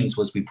human beings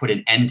was we put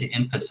an end to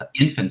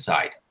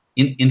infanticide.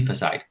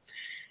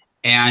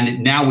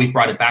 And now we've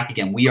brought it back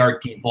again. We are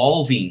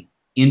devolving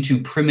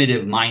into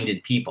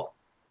primitive-minded people.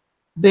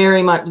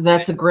 Very much.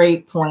 That's a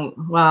great point.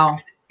 Wow.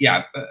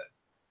 Yeah.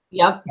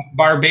 Yep.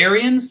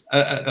 Barbarians,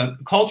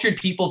 cultured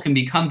people can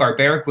become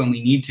barbaric when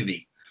we need to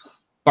be.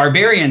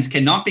 Barbarians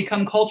cannot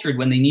become cultured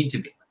when they need to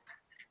be.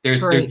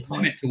 There's a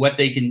limit to what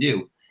they can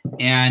do.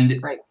 And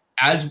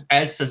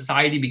as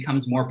society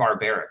becomes more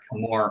barbaric,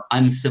 more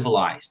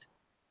uncivilized,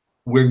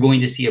 we're going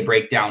to see a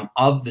breakdown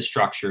of the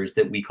structures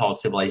that we call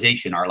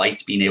civilization, our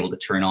lights being able to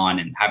turn on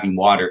and having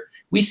water.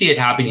 We see it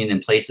happening in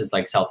places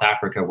like South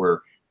Africa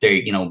where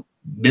they, you know,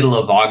 middle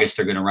of August,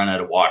 they're going to run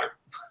out of water.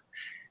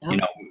 Yep. You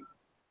know,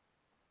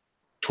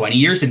 20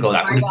 years ago,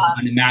 that would have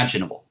been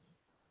unimaginable.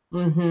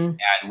 Mm-hmm.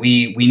 And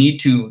we need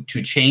to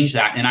change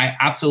that. And I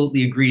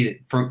absolutely agree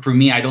that for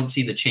me, I don't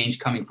see the change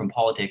coming from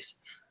politics.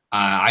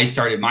 I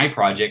started my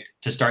project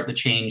to start the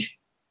change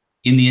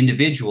in the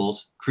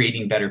individuals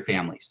creating better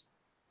families.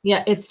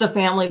 Yeah, it's the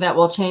family that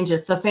will change.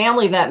 It's the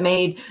family that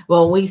made,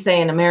 well, we say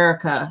in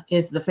America,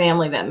 is the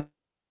family that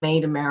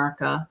made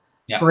America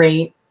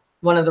great.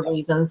 One of the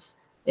reasons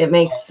it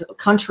makes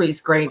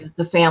countries great is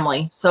the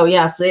family. So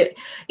yes, it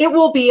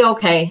will be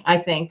okay, I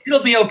think.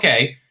 It'll be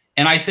okay.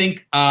 And I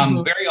think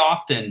very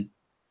often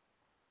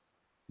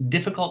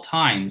difficult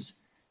times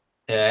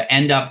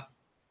end up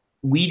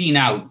weeding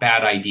out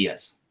bad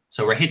ideas.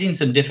 So we're hitting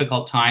some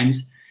difficult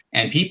times,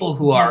 and people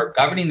who are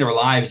governing their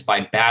lives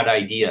by bad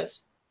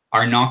ideas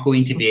are not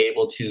going to be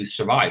able to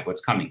survive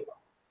what's coming.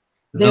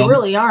 They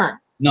really aren't.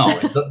 No,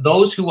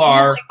 those who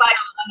are... Like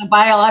on a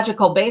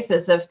biological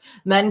basis, if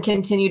men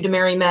continue to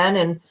marry men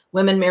and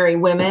women marry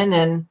women,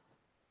 and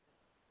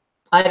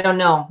I don't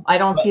know. I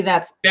don't see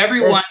that.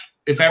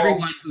 If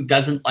everyone who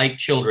doesn't like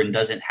children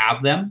doesn't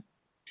have them,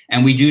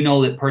 and we do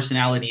know that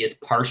personality is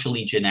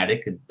partially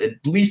genetic,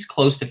 at least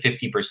close to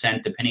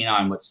 50%, depending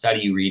on what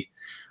study you read,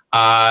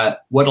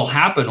 what'll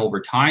happen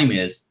over time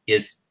is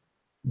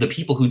the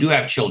people who do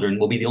have children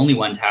will be the only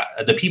ones,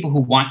 the people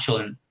who want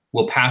children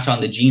will pass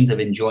on the genes of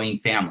enjoying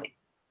family,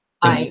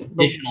 the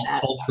traditional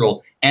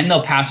cultural, and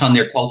they'll pass on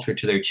their culture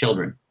to their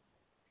children.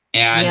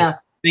 And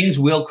things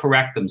will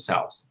correct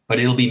themselves, but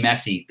it'll be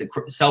messy. The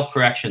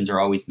self-corrections are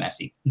always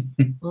messy.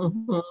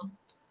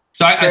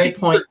 So I think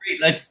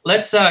great.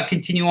 Let's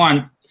continue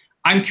on.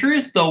 I'm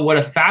curious though what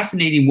a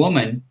fascinating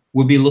woman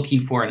would be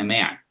looking for in a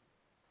man.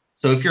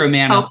 So if you're a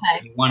man and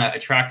you want to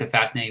attract a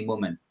fascinating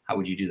woman, how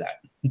would you do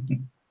that?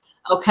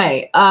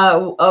 Okay,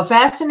 a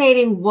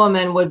fascinating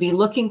woman would be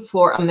looking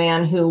for a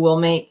man who will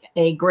make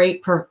a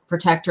great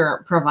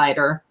protector,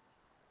 provider.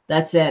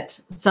 That's it.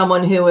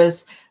 Someone who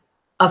is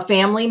a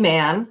family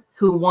man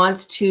who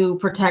wants to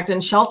protect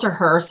and shelter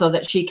her so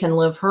that she can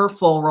live her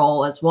full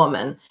role as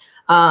woman,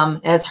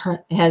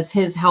 as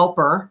his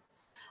helper.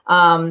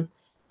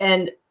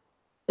 And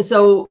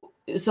so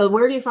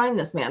where do you find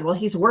this man? Well,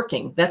 he's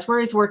working. That's where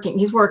he's working.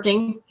 He's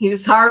working.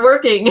 He's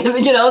hardworking,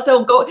 you know,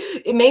 so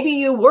maybe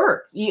you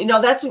work, you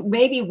know, that's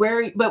maybe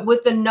where, but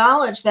with the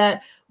knowledge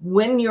that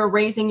when you're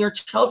raising your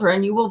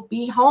children, you will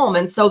be home.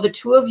 And so the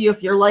two of you,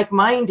 if you're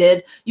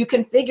like-minded, you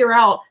can figure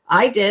out,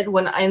 I did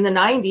when in the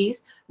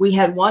 90s, we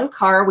had one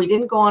car. We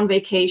didn't go on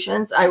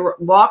vacations. I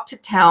walked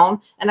to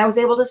town and I was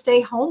able to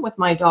stay home with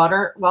my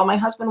daughter while my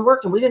husband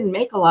worked, and we didn't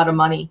make a lot of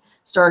money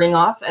starting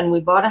off, and we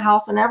bought a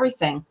house and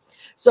everything.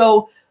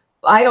 So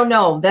I don't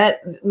know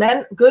that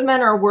good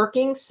men are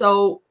working.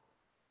 So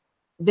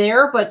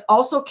there, but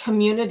also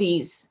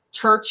communities,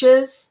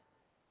 churches,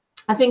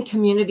 I think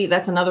community,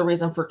 that's another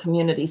reason for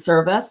community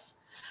service,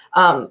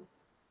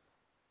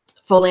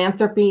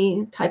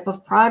 philanthropy type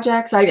of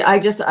projects.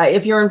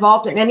 If you're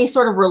involved in any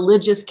sort of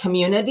religious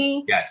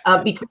community,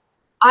 because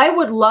I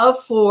would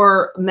love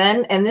for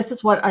men, and this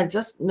is what I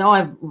just know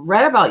I've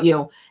read about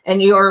you,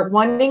 and you're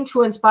wanting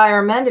to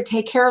inspire men to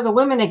take care of the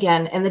women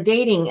again and the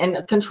dating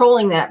and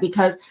controlling that,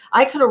 because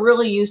I could have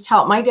really used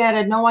help. My dad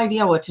had no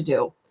idea what to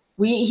do.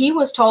 He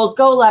was told,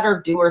 go let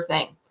her do her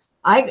thing.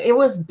 It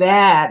was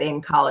bad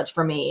in college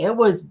for me. It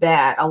was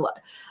bad.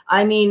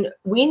 I mean,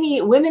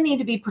 women need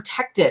to be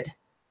protected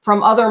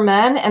from other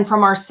men and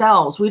from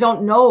ourselves. We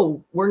don't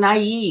know. We're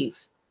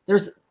naive.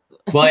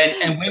 Well,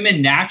 and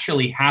women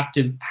naturally have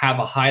to have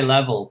a high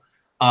level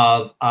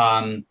of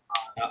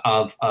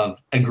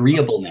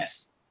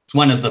agreeableness. It's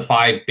one of the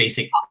 5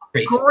 basic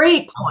traits.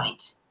 Great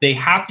point. They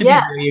have to be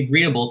very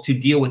agreeable to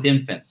deal with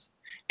infants.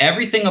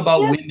 Everything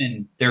about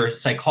women, their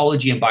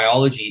psychology and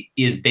biology,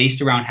 is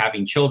based around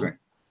having children.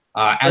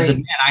 As a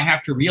man, I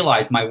have to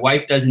realize my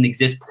wife doesn't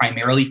exist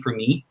primarily for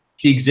me.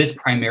 She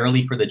exists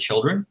primarily for the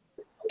children.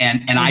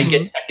 And I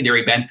get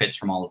secondary benefits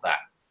from all of that.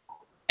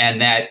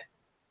 And that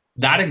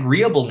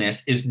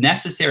agreeableness is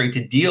necessary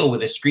to deal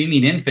with a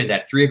screaming infant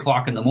at 3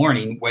 o'clock in the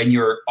morning when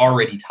you're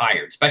already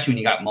tired, especially when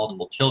you got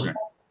multiple children.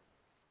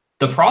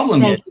 The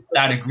problem is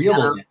that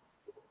agreeableness.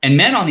 And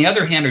men, on the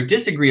other hand, are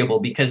disagreeable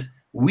because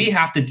we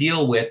have to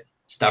deal with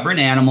stubborn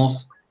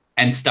animals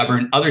and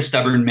other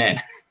stubborn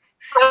men.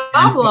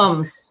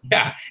 Problems.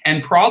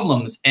 And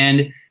problems.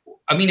 And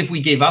I mean, if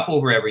we gave up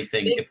over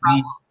everything,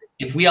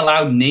 if we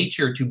allowed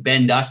nature to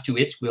bend us to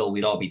its will,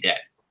 we'd all be dead.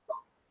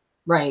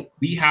 Right.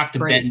 We have to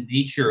bend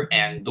nature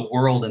and the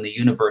world and the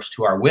universe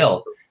to our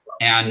will.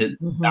 And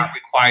that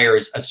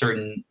requires a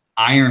certain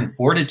iron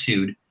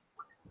fortitude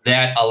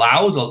that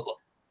allows,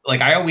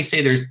 like I always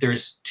say,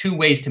 there's 2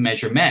 ways to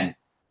measure men.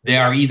 They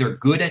are either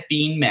good at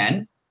being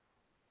men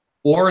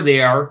or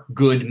they are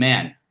good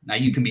men. Now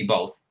you can be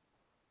both.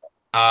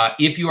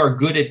 If you are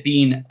good at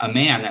being a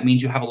man, that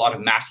means you have a lot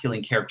of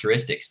masculine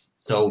characteristics.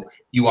 So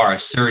you are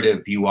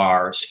assertive, you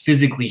are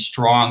physically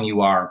strong,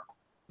 you are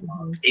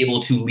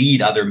able to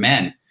lead other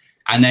men.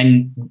 And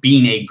then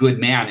being a good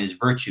man is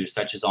virtues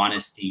such as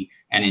honesty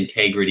and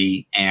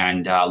integrity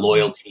and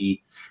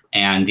loyalty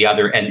and the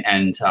other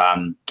and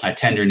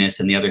tenderness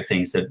and the other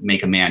things that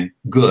make a man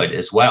good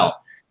as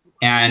well.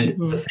 And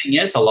the thing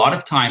is, a lot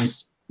of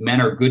times men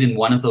are good in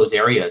one of those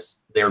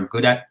areas. They're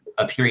good at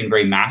appearing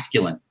very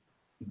masculine,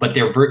 but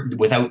they're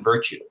without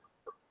virtue.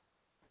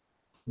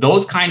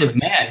 Those kind of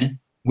men,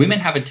 women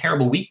have a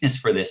terrible weakness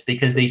for this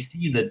because they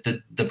see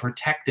the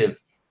protective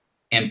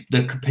and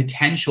the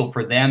potential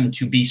for them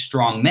to be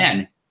strong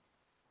men,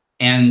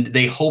 and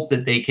they hope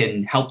that they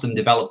can help them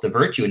develop the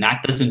virtue, and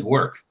that doesn't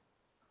work.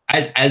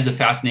 As the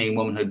Fascinating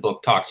Womanhood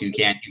book talks, you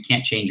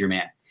can't change your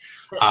man.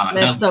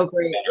 That's so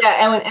great.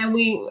 Yeah, and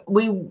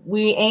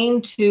we aim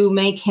to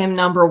make him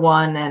number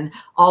one and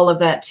all of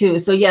that too.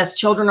 So yes,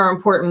 children are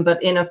important,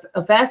 but in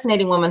a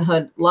Fascinating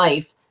Womanhood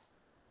life,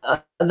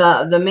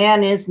 the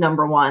man is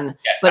number one.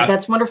 Yes, but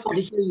that's wonderful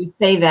to hear you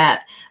say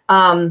that.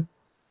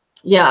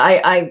 Yeah,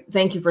 I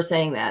thank you for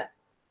saying that.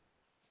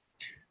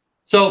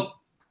 So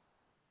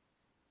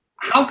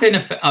how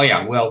can oh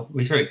yeah, well,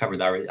 we sort of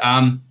covered that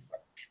already.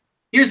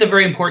 Here's a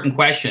very important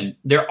question.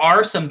 There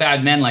are some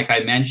bad men, like I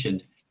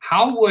mentioned.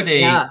 How would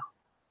a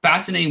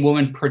fascinating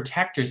woman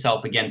protect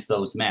herself against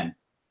those men?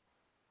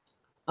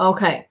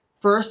 Okay.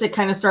 First, it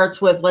kind of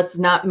starts with, let's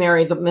not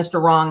marry the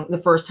Mr. Wrong the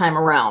first time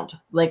around.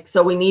 Like,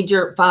 so we need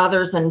your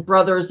fathers and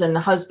brothers and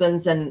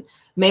husbands and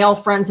male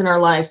friends in our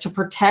lives to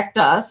protect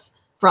us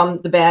from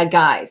the bad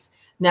guys.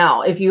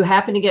 Now, if you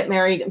happen to get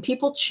married and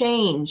people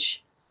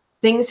change,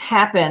 things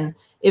happen.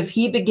 If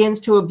he begins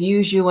to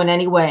abuse you in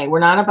any way, we're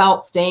not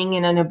about staying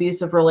in an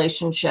abusive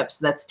relationships.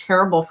 That's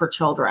terrible for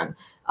children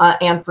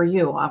and for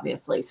you,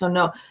 obviously. So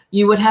no,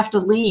 you would have to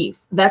leave.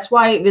 That's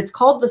why it's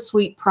called the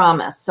sweet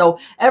promise. So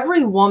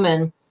every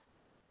woman,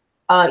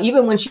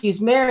 even when she's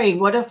married,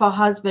 what if a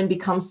husband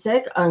becomes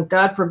sick and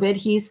God forbid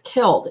he's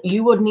killed?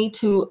 You would need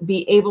to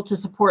be able to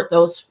support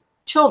those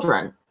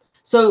children.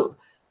 So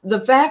the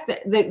fact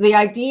that the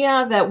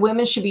idea that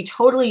women should be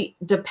totally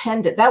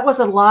dependent, that was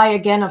a lie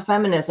again of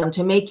feminism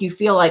to make you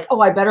feel like,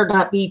 oh, I better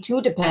not be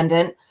too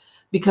dependent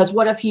because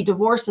what if he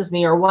divorces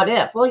me, or what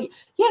if? Well,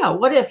 yeah,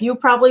 what if? You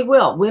probably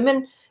will.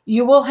 Women,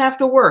 you will have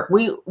to work.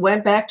 We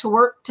went back to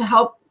work to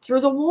help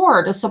through the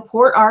war to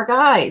support our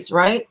guys,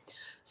 right?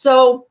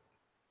 So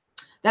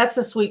that's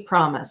the sweet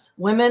promise.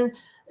 Women,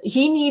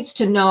 he needs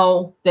to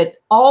know that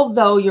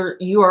although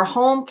you are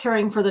home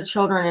caring for the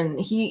children and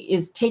he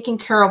is taking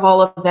care of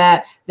all of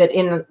that, that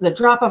in the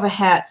drop of a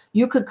hat,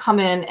 you could come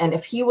in, and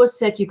if he was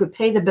sick, you could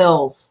pay the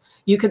bills.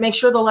 You could make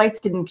sure the lights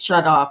get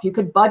shut off. You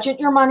could budget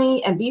your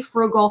money and be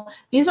frugal.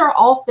 These are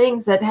all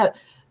things that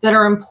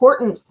are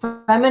important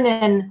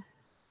feminine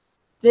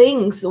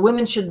things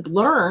women should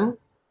learn,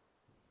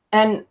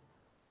 and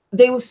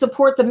they will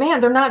support the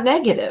man. They're not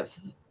negative.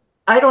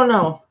 I don't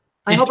know.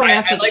 I hope I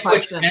answered the question. I like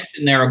what you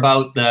mentioned there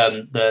about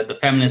the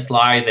feminist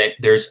lie that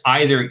there's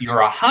either you're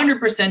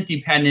 100%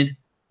 dependent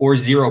or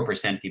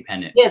 0%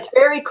 dependent. Yeah, it's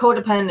very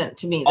codependent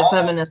to me, the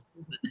feminist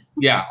movement.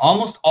 Yeah,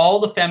 almost all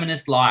the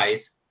feminist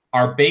lies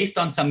are based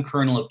on some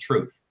kernel of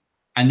truth,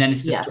 and then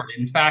it's distorted.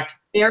 In fact,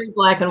 very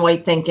black and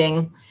white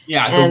thinking.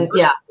 Yeah,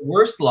 the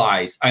worst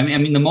lies. I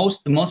mean, the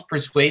most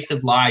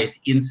persuasive lies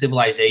in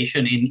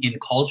civilization, in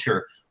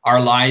culture,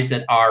 are lies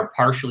that are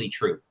partially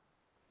true.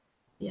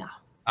 Yeah.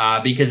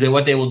 Because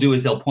what they will do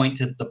is they'll point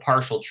to the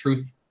partial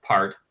truth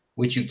part,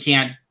 which you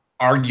can't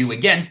argue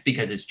against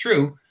because it's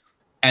true.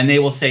 And they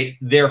will say,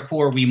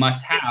 therefore, we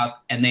must have,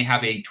 and they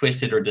have a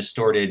twisted or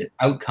distorted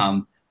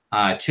outcome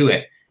to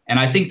it. And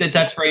I think that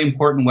that's very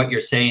important, what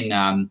you're saying.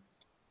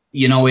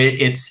 You know,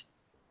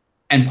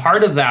 and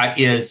part of that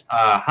is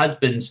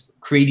husbands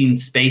creating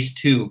space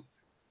to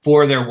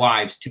for their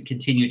wives to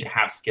continue to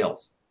have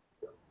skills.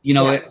 You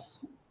know,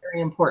 yes,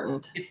 very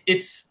important.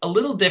 It's a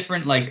little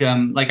different. Like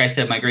I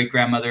said, my great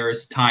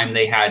grandmother's time,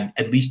 they had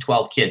at least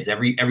 12 kids,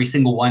 every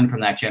single one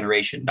from that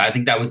generation. I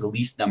think that was the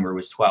least number,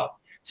 was 12.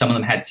 Some of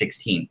them had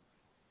 16. If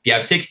you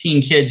have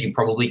 16 kids, you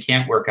probably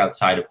can't work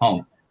outside of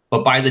home.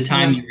 But by the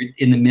time you're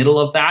in the middle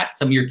of that,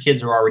 some of your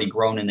kids are already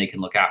grown and they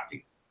can look after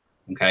you.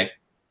 Okay.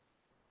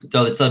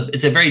 So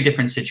it's a very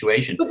different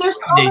situation. But there's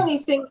so many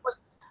things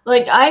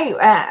like I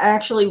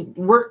actually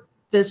worked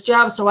this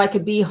job so I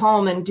could be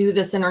home and do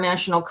this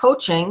international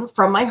coaching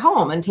from my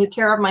home and take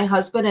care of my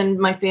husband and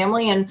my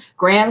family and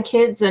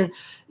grandkids. And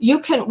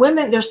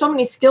there's so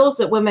many skills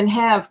that women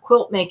have: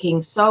 quilt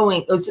making,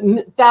 sewing,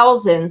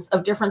 thousands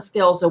of different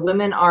skills that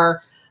women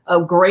are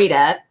great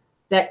at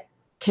that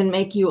can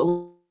make you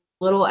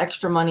a little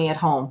extra money at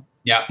home.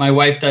 Yeah, my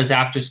wife does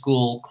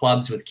after-school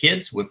clubs with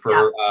kids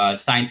for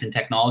science and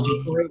technology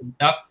and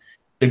stuff.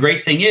 The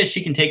great thing is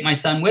she can take my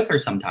son with her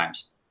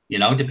sometimes. You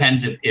know,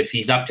 depends if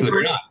he's up to it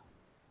or not.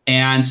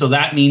 And so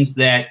that means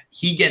that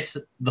he gets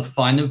the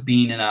fun of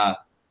being in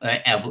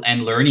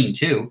and learning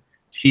too.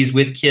 She's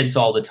with kids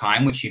all the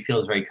time, which she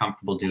feels very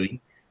comfortable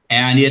doing.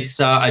 And it's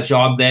a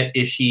job that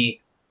if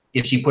she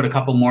put a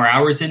couple more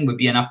hours in, would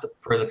be enough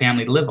for the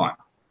family to live on.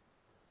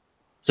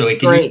 So it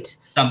can great.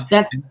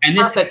 That's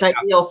perfect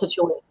ideal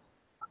situation.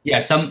 Yeah,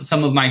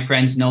 some of my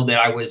friends know that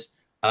I was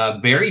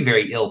very,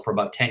 very ill for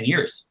about 10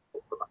 years.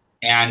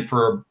 And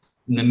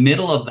in the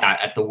middle of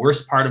that, at the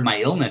worst part of my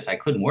illness, I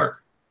couldn't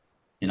work.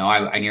 You know,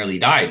 I nearly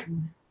died.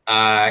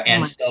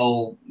 And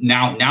so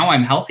now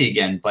I'm healthy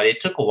again, but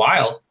it took a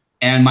while.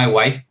 And my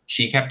wife,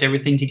 she kept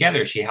everything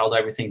together. She held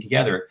everything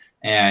together.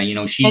 And, you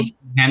know, she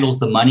handles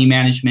the money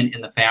management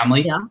in the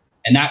family. Yeah.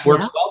 And that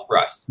works well for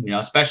us, you know,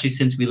 especially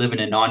since we live in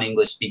a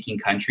non-English speaking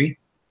country.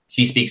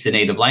 She speaks the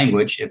native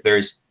language. If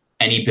there's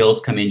any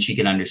bills come in, she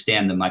can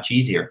understand them much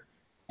easier.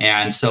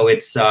 And so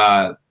it's,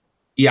 I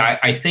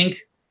think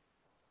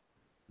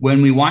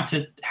when we want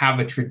to have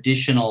a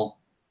traditional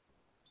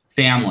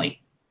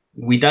family,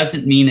 we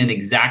doesn't mean an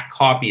exact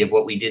copy of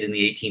what we did in the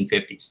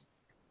 1850s.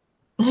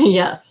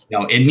 Yes.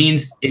 No, it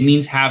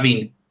means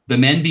having the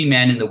men be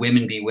men and the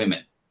women be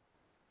women.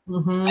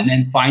 Mm-hmm. And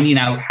then finding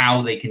out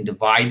how they can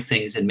divide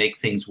things and make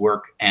things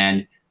work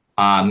and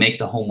make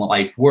the home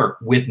life work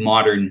with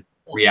modern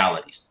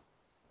realities.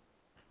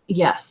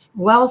 Yes,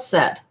 well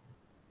said.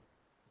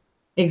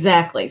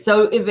 Exactly.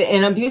 So if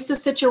an abusive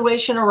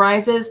situation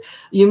arises,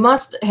 you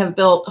must have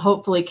built,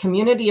 hopefully,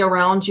 community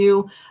around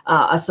you,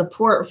 a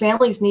support.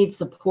 Families need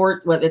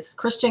support, whether it's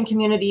Christian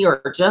community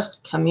or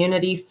just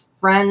community,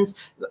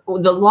 friends.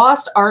 The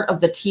lost art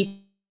of the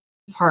Tea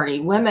Party,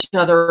 women each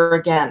other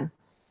again.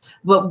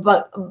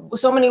 But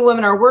so many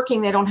women are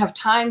working, they don't have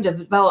time to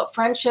develop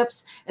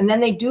friendships, and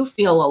then they do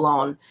feel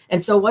alone.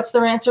 And so what's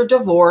their answer?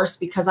 Divorce,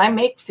 because I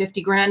make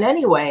 50 grand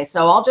anyway,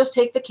 so I'll just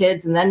take the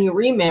kids, and then you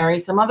remarry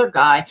some other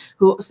guy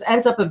who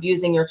ends up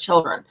abusing your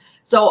children.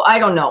 So I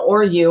don't know,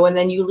 or you, and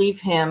then you leave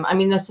him. I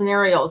mean, the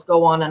scenarios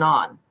go on and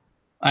on.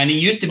 And it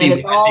used to be,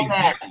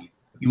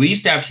 we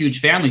used to have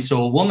huge families.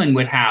 So a woman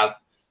would have,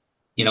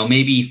 you know,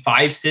 maybe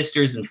 5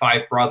 sisters and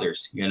 5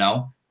 brothers, you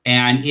know.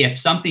 And if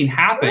something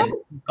happened,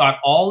 got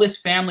all this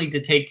family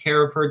to take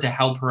care of her, to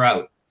help her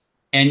out.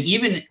 And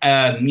even,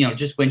 you know,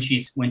 just when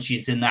she's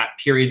in that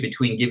period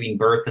between giving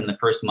birth and the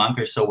first month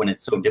or so, when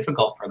it's so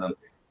difficult for them,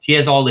 she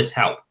has all this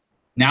help.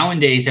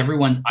 Nowadays,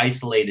 everyone's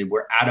isolated.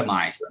 We're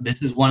atomized.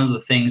 This is one of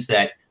the things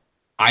that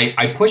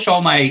I push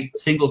all my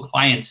single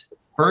clients: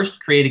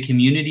 first, create a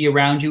community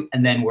around you,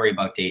 and then worry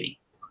about dating.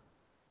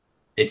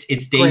 It's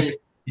dangerous. Great.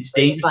 It's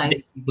dangerous to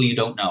date people you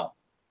don't know.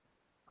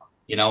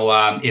 You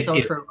know,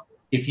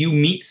 if you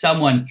meet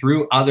someone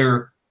through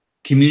other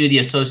community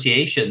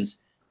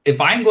associations,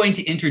 if I'm going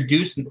to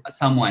introduce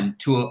someone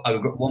to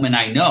a woman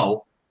I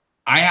know,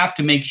 I have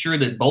to make sure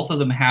that both of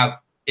them have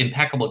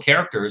impeccable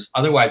characters.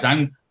 Otherwise,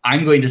 I'm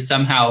going to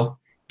somehow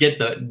get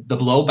the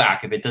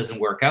blowback if it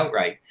doesn't work out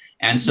right.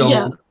 And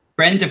so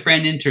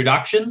friend-to-friend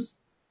introductions,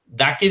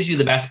 that gives you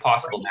the best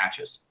possible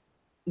matches.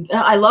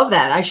 I love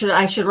that. I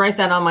should write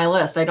that on my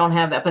list. I don't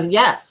have that. But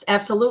yes,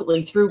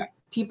 absolutely. Through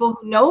people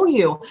who know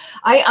you.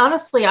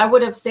 I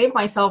would have saved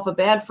myself a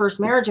bad first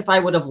marriage if I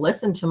would have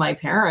listened to my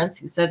parents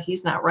who said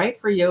he's not right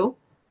for you.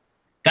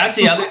 That's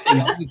the other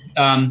thing.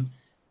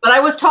 But I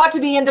was taught to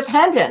be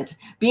independent,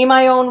 be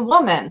my own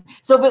woman.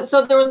 So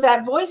there was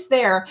that voice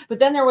there, but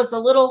then there was the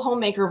little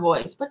homemaker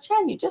voice. But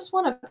Jen, you just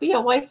want to be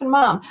a wife and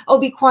mom. Oh,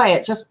 be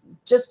quiet.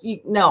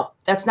 No,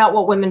 that's not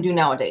what women do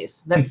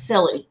nowadays. That's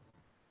silly.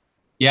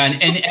 Yeah, and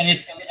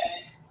it's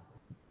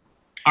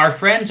our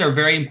friends are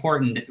very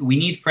important. We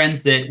need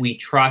friends that we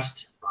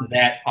trust,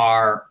 that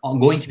are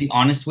going to be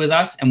honest with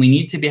us, and we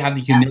need to have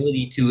the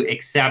humility to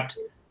accept,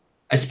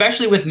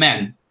 especially with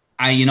men.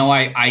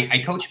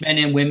 I coach men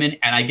and women,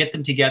 and I get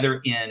them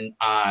together in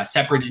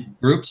separated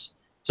groups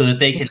so that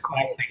they can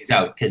talk things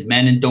out, because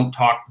men don't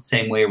talk the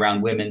same way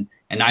around women,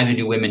 and neither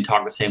do women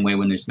talk the same way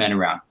when there's men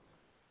around.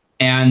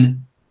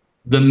 And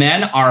the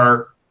men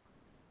are,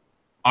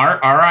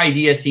 our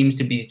idea seems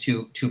to be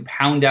to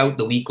pound out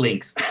the weak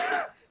links.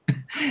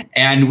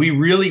 And we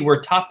really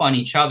were tough on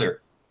each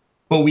other,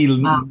 but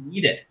we Wow.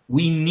 need it.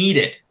 We need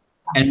it.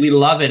 And we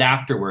love it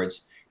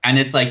afterwards. And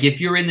it's like,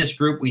 if you're in this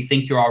group, we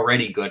think you're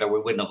already good, or we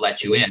wouldn't have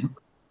let you in.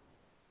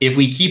 If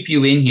we keep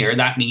you in here,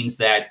 that means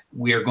that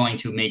we're going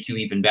to make you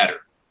even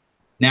better.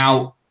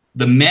 Now,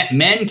 the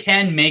men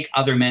can make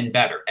other men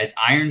better, as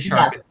iron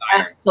sharpens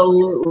iron.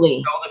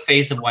 Absolutely. So the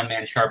face of one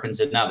man sharpens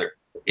another.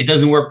 It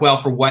doesn't work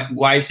well for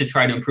wives to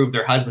try to improve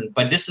their husband,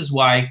 but this is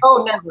why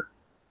Never.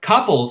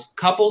 couples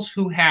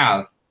who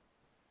have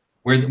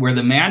where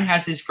the man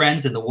has his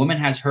friends and the woman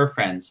has her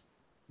friends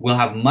will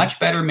have much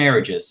better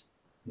marriages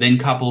than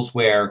couples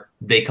where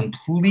they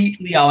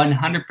completely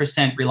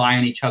 100% rely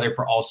on each other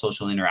for all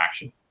social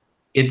interaction.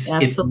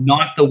 It's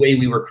not the way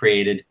we were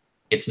created.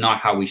 It's not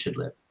how we should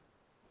live.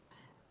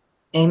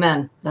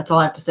 Amen. That's all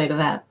I have to say to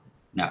that.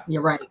 No,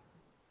 you're right.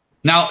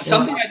 Now,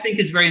 something I think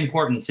is very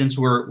important, since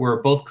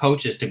we're both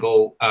coaches,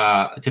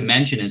 to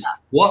mention is,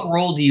 what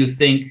role do you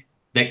think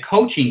that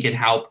coaching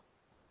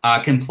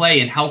can play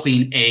in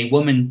helping a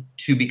woman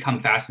to become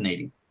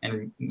fascinating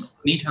and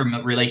meet her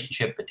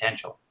relationship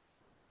potential?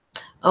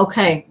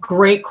 Okay,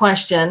 great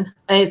question.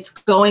 It's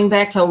going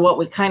back to what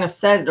we kind of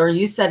said, or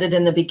you said it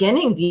in the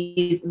beginning,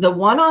 the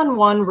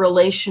one-on-one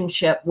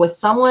relationship with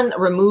someone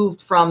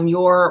removed from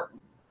your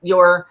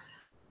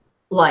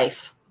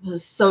life.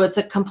 So it's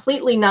a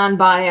completely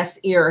non-biased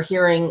ear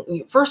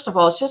hearing. First of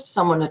all, it's just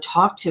someone to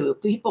talk to.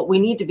 We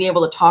need to be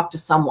able to talk to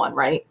someone,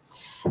 right?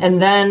 And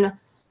then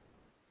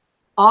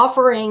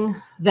offering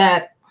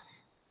that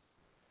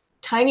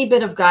tiny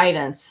bit of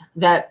guidance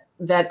that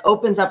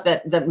opens up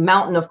that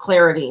mountain of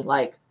clarity,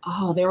 like,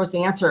 oh, there was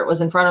the answer. It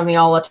was in front of me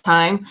all the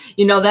time.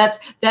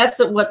 That's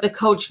what the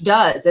coach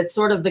does. It's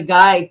sort of the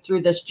guide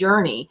through this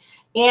journey.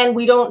 And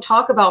we don't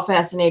talk about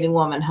fascinating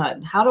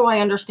womanhood. How do I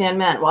understand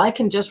men? Well,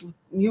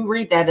 you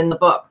read that in the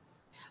book.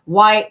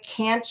 Why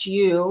can't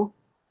you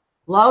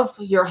love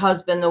your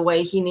husband the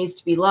way he needs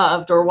to be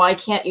loved? Or why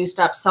can't you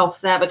stop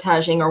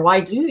self-sabotaging? Or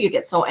why do you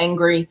get so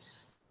angry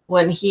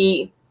when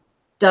he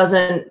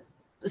doesn't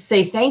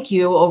say thank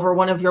you over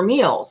one of your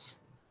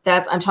meals?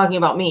 I'm talking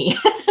about me.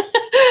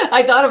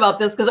 I thought about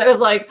this because I was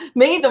like,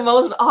 made the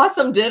most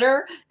awesome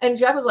dinner, and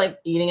Jeff was like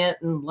eating it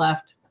and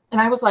left.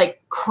 And I was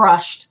like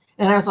crushed.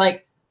 And I was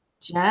like,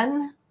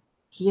 Jen,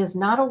 he is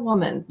not a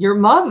woman. Your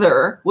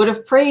mother would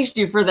have praised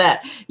you for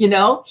that.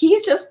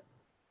 He's just,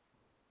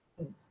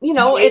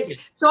 it's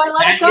so I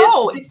let it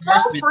go. It's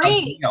so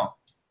free.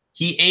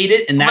 He ate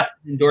it, and that's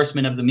an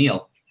endorsement of the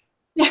meal.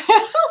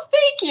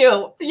 Thank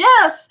you.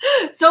 Yes.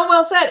 So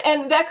well said.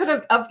 And that could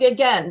have,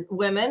 again,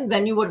 women,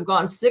 then you would have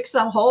gone 6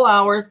 whole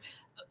hours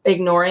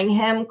ignoring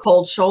him,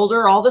 cold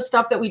shoulder, all the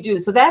stuff that we do.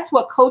 So that's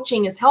what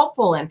coaching is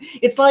helpful in.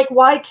 It's like,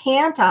 why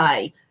can't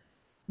I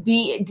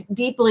be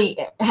deeply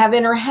have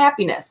inner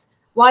happiness?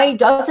 Why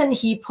doesn't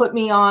he put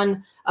me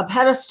on a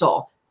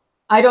pedestal?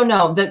 I don't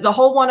know. The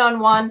whole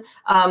one-on-one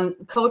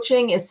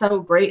coaching is so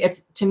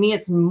great. To me,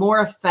 it's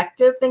more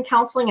effective than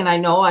counseling. And I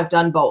know I've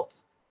done both.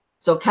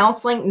 So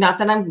counseling, not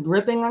that I'm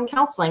ripping on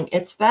counseling,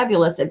 it's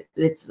fabulous.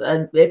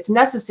 It's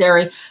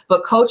necessary,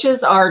 but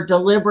coaches are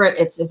deliberate.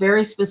 It's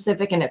very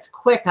specific and it's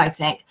quick. I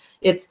think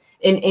it's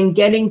in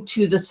getting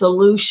to the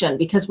solution,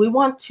 because we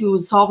want to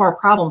solve our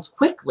problems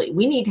quickly.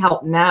 We need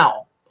help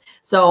now.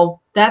 So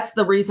that's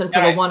the reason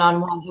for the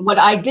one-on-one. What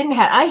I didn't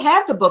have, I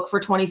had the book for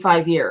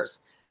 25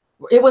 years.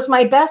 It was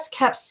my best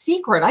kept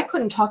secret. I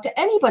couldn't talk to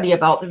anybody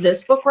about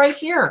this book right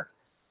here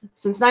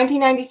since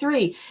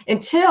 1993,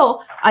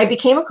 until I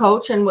became a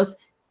coach and was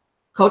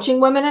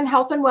coaching women in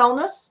health and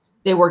wellness.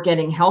 They were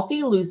getting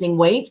healthy, losing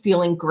weight,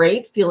 feeling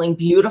great, feeling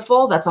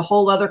beautiful. That's a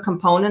whole other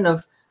component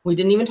of we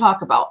didn't even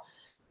talk about.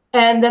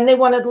 And then they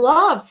wanted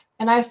love.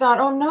 And I thought,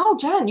 oh no,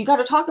 Jen, you got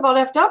to talk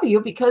about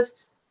FW, because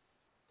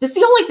it's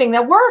the only thing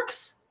that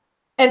works.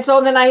 And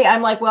so then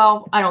I'm like,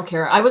 well, I don't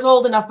care. I was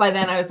old enough by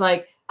then. I was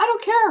like, I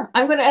don't care.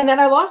 And then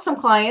I lost some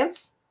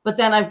clients, but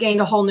then I've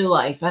gained a whole new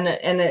life. And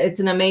it's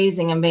an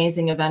amazing,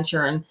 amazing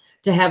adventure. And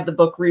to have the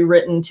book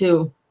rewritten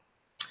too.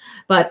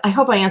 But I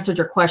hope I answered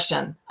your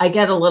question. I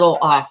get a little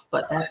off,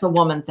 but that's a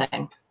woman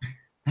thing.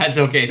 That's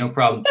okay. No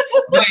problem.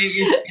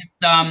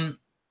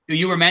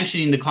 You were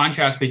mentioning the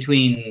contrast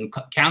between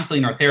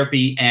counseling or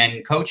therapy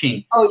and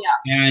coaching. Oh,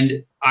 yeah.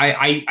 And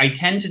I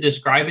tend to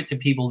describe it to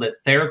people that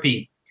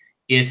therapy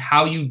is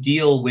how you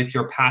deal with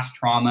your past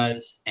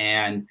traumas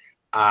and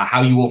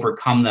how you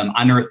overcome them,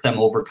 unearth them,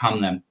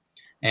 overcome them,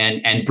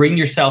 and bring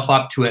yourself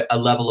up to a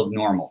level of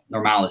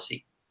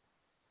normalcy.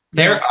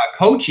 Yes.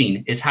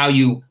 Coaching is how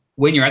you,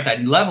 when you're at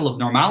that level of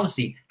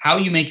normalcy, how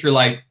you make your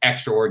life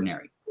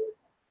extraordinary.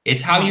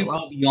 It's how you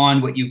go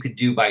beyond what you could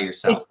do by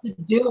yourself. It's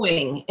the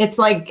doing. It's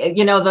like,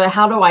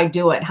 how do I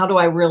do it? How do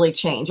I really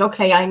change?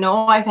 Okay, I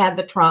know I've had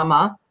the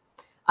trauma.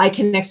 I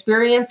can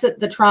experience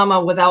the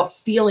trauma without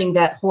feeling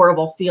that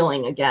horrible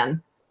feeling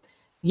again.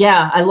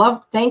 Yeah,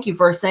 thank you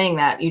for saying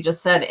that. You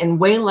just said in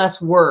way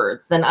less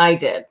words than I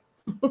did.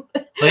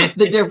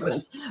 The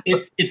difference.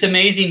 It's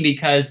amazing,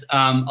 because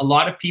a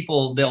lot of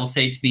people, they'll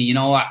say to me,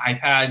 I've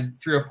had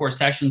 3 or 4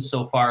 sessions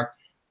so far,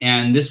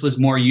 and this was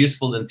more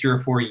useful than 3 or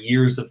 4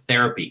 years of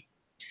therapy.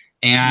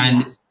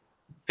 And Yes.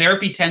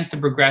 therapy tends to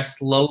progress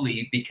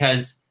slowly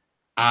because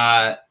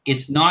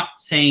it's not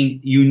saying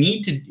you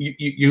need to,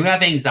 you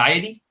have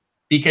anxiety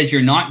because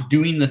you're not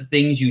doing the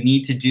things you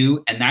need to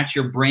do. And that's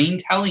your brain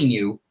telling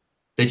you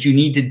that you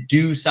need to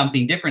do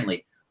something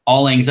differently.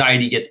 All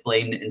anxiety gets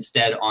blamed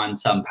instead on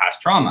some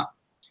past trauma.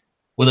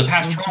 Well, the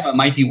past trauma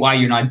might be why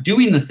you're not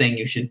doing the thing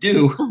you should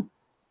do.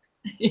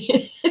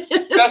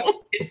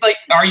 It's like,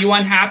 are you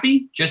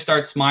unhappy? Just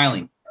start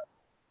smiling.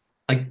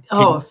 Like,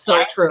 oh,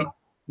 so true.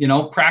 You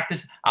know,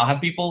 practice. I'll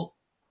have people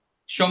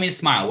show me a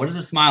smile. What does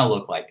a smile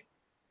look like?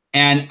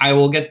 And I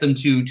will get them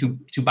to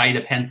bite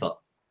a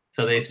pencil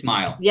so they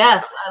smile.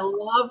 Yes, I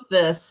love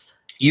this.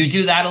 You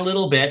do that a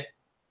little bit,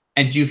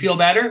 and do you feel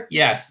better?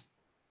 Yes.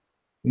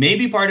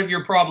 Maybe part of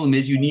your problem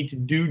is you need to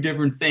do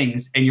different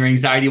things, and your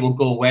anxiety will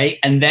go away,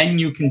 and then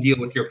you can deal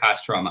with your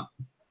past trauma.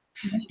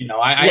 You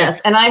know,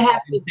 yes, and I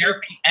have to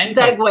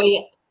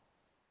segue.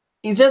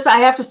 I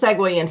have to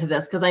segue into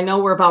this because I know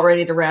we're about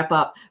ready to wrap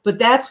up. But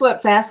that's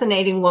what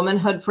Fascinating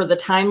Womanhood for the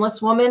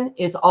Timeless Woman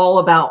is all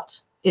about.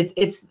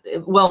 It's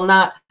well,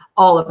 not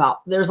all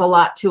about. There's a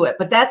lot to it,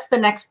 but that's the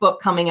next book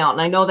coming out,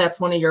 and I know that's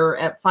one of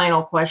your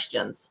final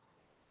questions.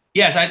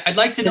 Yes, I'd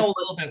like to know a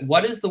little bit.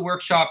 What is the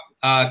workshop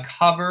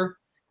cover?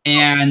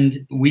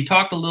 And we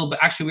talked a little bit.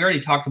 Actually, we already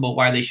talked about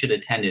why they should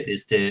attend it.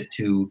 Is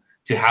to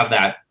have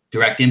that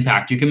direct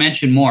impact. You can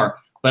mention more,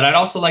 but I'd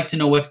also like to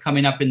know what's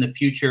coming up in the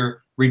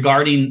future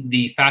regarding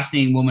the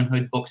Fascinating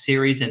Womanhood book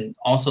series, and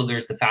also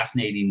there's the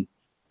Fascinating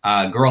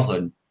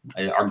Girlhood.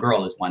 Our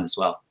girl is one as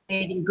well.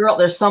 Girl,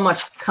 there's so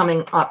much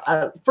coming up.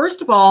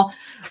 First of all,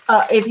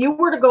 if you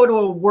were to go to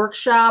a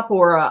workshop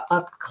or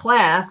a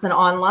class, an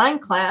online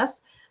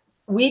class,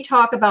 we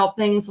talk about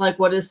things like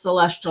what is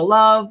celestial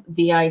love,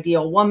 the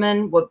ideal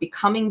woman, what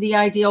becoming the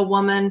ideal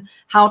woman,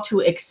 how to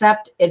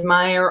accept,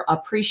 admire,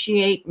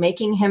 appreciate,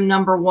 making him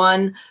number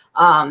one,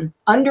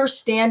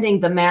 understanding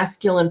the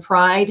masculine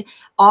pride,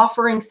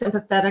 offering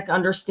sympathetic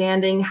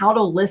understanding, how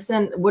to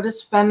listen, what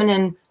is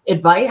feminine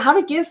advice, how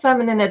to give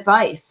feminine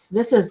advice.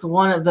 This is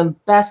one of the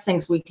best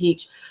things we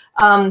teach.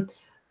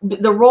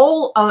 The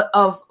role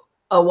of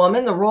a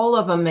woman, the role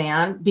of a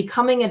man,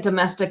 becoming a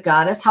domestic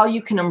goddess, how you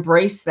can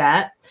embrace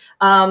that.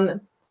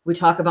 We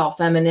talk about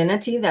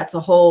femininity. That's a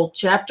whole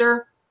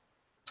chapter.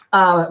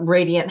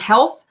 Radiant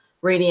health,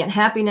 radiant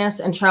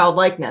happiness, and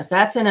childlikeness.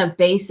 That's in a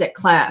basic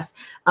class.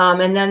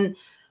 And then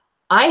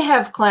I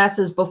have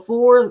classes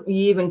before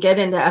you even get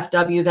into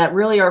FW that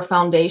really are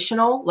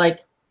foundational,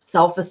 like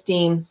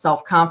self-esteem,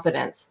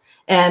 self-confidence.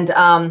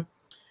 And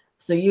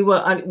so you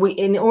will,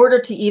 in order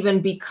to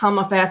even become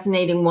a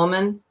fascinating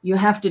woman, you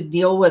have to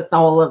deal with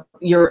all of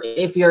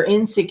if you're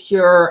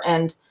insecure,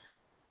 and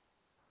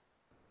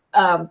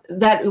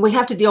that we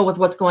have to deal with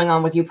what's going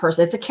on with you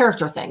personally. It's a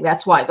character thing.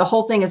 That's why the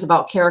whole thing is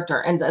about character,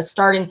 and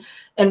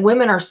and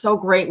women are so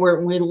great where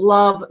we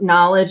love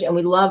knowledge and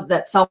we love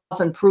that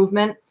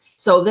self-improvement.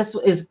 So this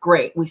is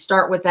great. We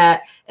start with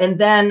that. And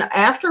then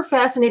after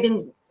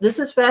this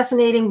is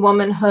Fascinating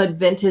Womanhood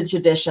Vintage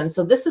Edition.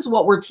 So this is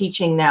what we're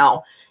teaching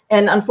now.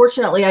 And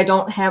unfortunately, I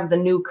don't have the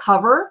new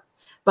cover,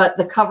 but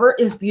the cover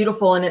is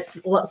beautiful, and it's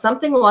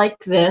something like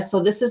this.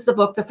 So this is the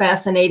book, The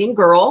Fascinating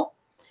Girl.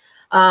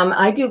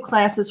 I do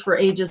classes for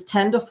ages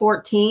 10 to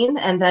 14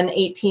 and then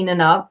 18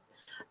 and up.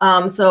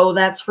 So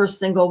that's for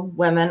single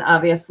women,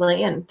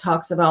 obviously, and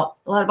talks a lot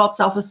about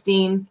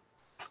self-esteem,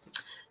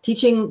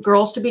 teaching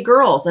girls to be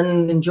girls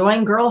and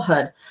enjoying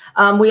girlhood.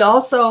 We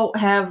also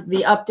have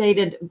the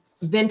updated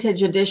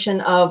vintage edition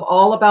of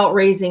All About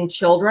Raising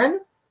Children.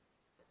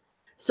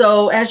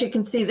 So as you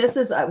can see,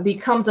 this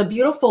becomes a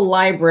beautiful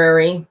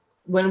library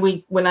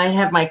when I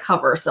have my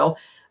cover. So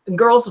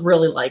girls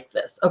really like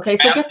this. Okay,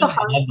 so get the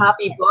hard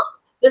copy book.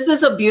 This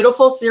is a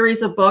beautiful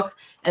series of books,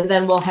 and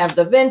then we'll have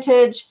the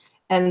vintage,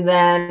 and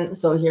then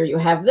so here you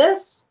have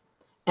this,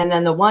 and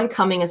then the one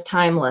coming is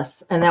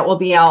Timeless, and that will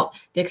be out.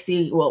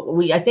 Dixie,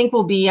 I think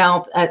will be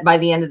out by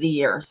the end of the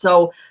year.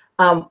 So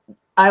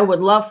I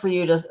would love for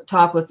you to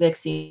talk with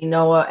Dixie,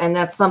 Noah, and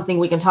that's something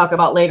we can talk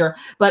about later.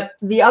 But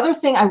the other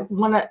thing I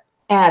want to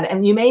add,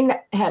 and you may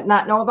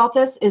not know about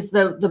this, is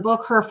the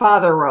book her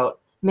father wrote,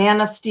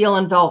 Man of Steel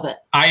and Velvet.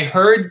 I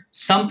heard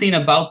something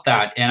about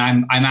that, and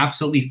I'm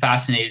absolutely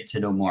fascinated to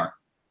know more.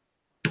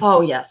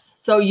 Oh, yes.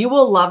 So you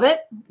will love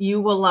it.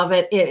 You will love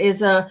it. It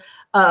is a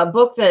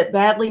book that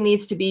badly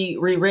needs to be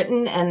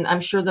rewritten, and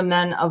I'm sure the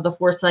men of the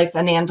Forsyth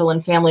and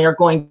Andelin family are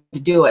going to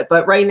do it.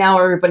 But right now,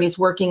 everybody's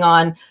working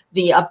on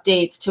the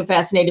updates to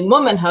Fascinating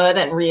Womanhood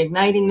and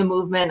reigniting the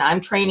movement. I'm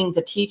training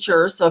the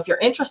teachers. So if you're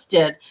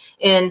interested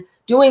in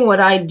doing what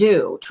I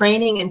do,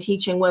 training and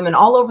teaching women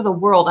all over the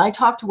world, I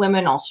talk to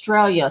women in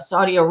Australia,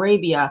 Saudi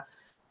Arabia,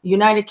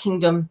 United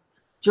Kingdom,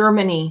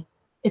 Germany.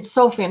 It's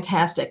so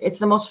fantastic. It's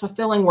the most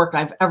fulfilling work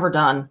I've ever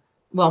done.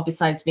 Well,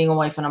 besides being a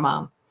wife and a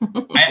mom.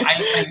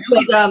 I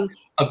really think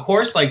a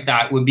course like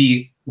that would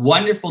be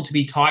wonderful to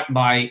be taught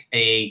by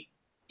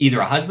either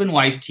a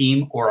husband-wife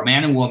team or a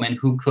man and woman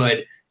who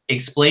could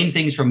explain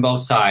things from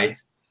both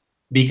sides.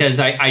 Because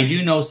I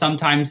do know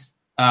sometimes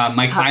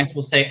my clients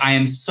will say, I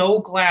am so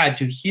glad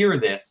to hear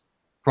this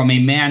from a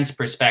man's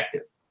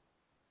perspective.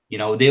 You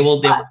know, they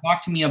will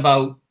talk to me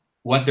about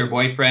what their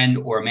boyfriend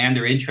or man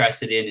they're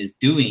interested in is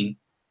doing,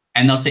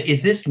 and they'll say,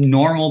 "Is this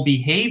normal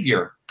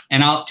behavior?"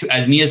 And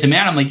as me as a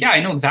man, I'm like, "Yeah, I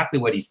know exactly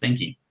what he's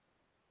thinking,"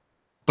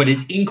 but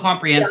it's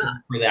incomprehensible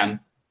for them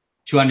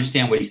to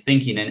understand what he's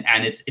thinking,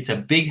 and it's a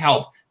big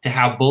help to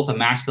have both a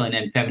masculine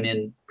and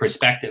feminine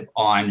perspective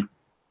on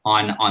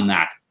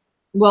that.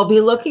 We'll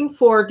be looking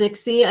for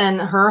Dixie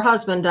and her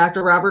husband,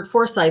 Dr. Robert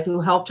Forsyth,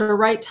 who helped her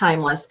write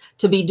Timeless,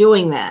 to be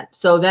doing that.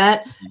 So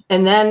that,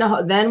 and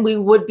then we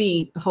would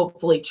be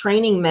hopefully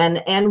training men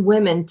and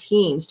women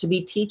teams to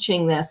be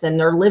teaching this in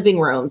their living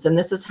rooms. And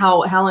this is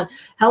how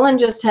Helen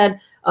just had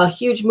a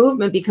huge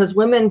movement because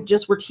women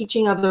just were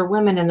teaching other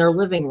women in their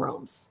living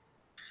rooms.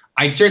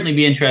 I'd certainly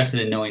be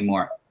interested in knowing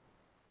more.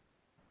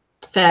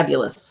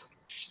 Fabulous.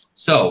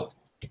 So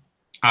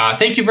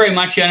thank you very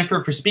much,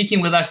 Jennifer, for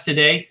speaking with us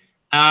today.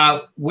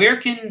 Where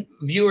can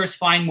viewers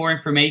find more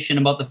information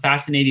about the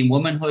Fascinating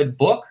Womanhood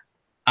book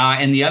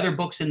and the other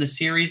books in the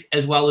series,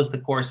 as well as the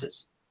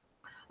courses?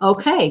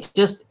 Okay,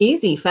 just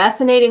easy,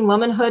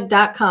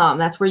 fascinatingwomanhood.com.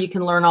 That's where you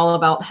can learn all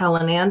about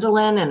Helen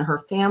Andelin and her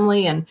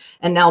family, and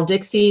now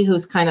Dixie,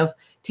 who's kind of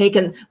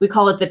taken, we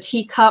call it the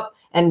teacup,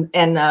 and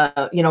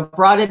you know,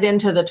 brought it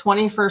into the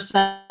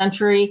 21st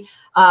century.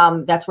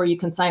 That's where you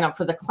can sign up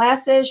for the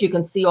classes. You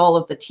can see all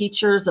of the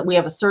teachers. That we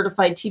have a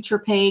certified teacher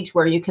page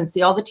where you can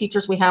see all the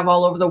teachers we have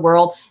all over the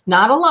world.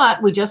 Not a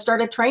lot. We just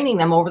started training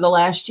them over the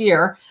last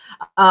year.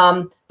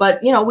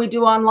 But, you know, we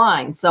do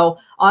online. So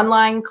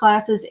online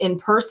classes,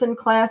 in-person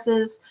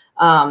classes,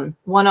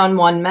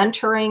 one-on-one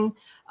mentoring.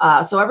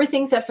 So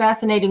everything's at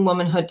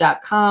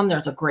fascinatingwomanhood.com.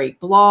 There's a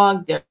great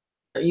blog there.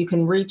 You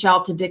can reach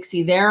out to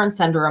Dixie there and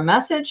send her a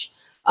message.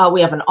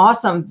 We have an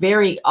awesome,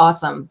 very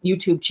awesome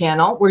YouTube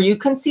channel where you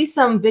can see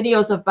some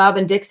videos of Bob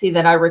and Dixie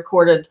that I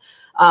recorded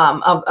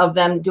of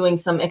them doing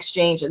some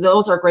exchange.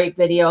 Those are great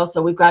videos,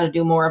 so we've got to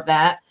do more of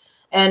that.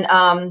 And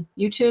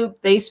YouTube,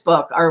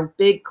 Facebook, our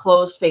big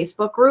closed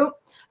Facebook group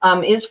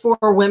is for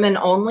women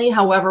only.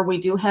 However, we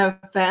do have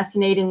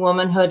Fascinating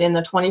Womanhood in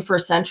the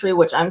 21st Century,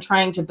 which I'm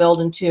trying to build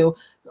into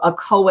a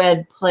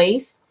co-ed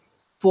place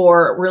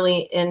for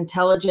really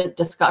intelligent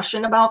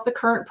discussion about the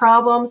current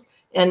problems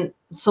and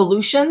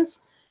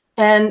solutions.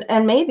 And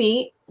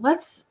maybe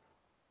let's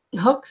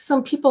hook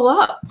some people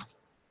up.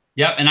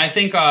 Yep, and I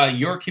think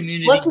your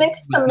community, let's make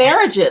some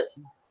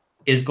marriages,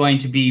 is going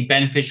to be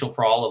beneficial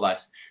for all of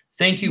us.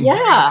 Thank you, very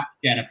much,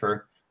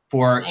 Jennifer,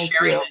 for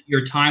sharing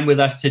your time with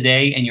us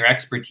today and your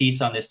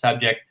expertise on this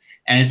subject.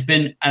 And it's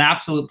been an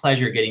absolute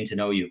pleasure getting to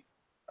know you.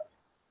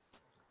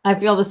 I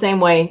feel the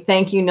same way.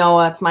 Thank you,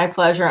 Noah. It's my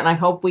pleasure, and I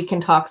hope we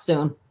can talk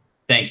soon.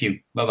 Thank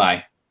you.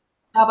 Bye-bye.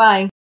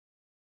 Bye-bye.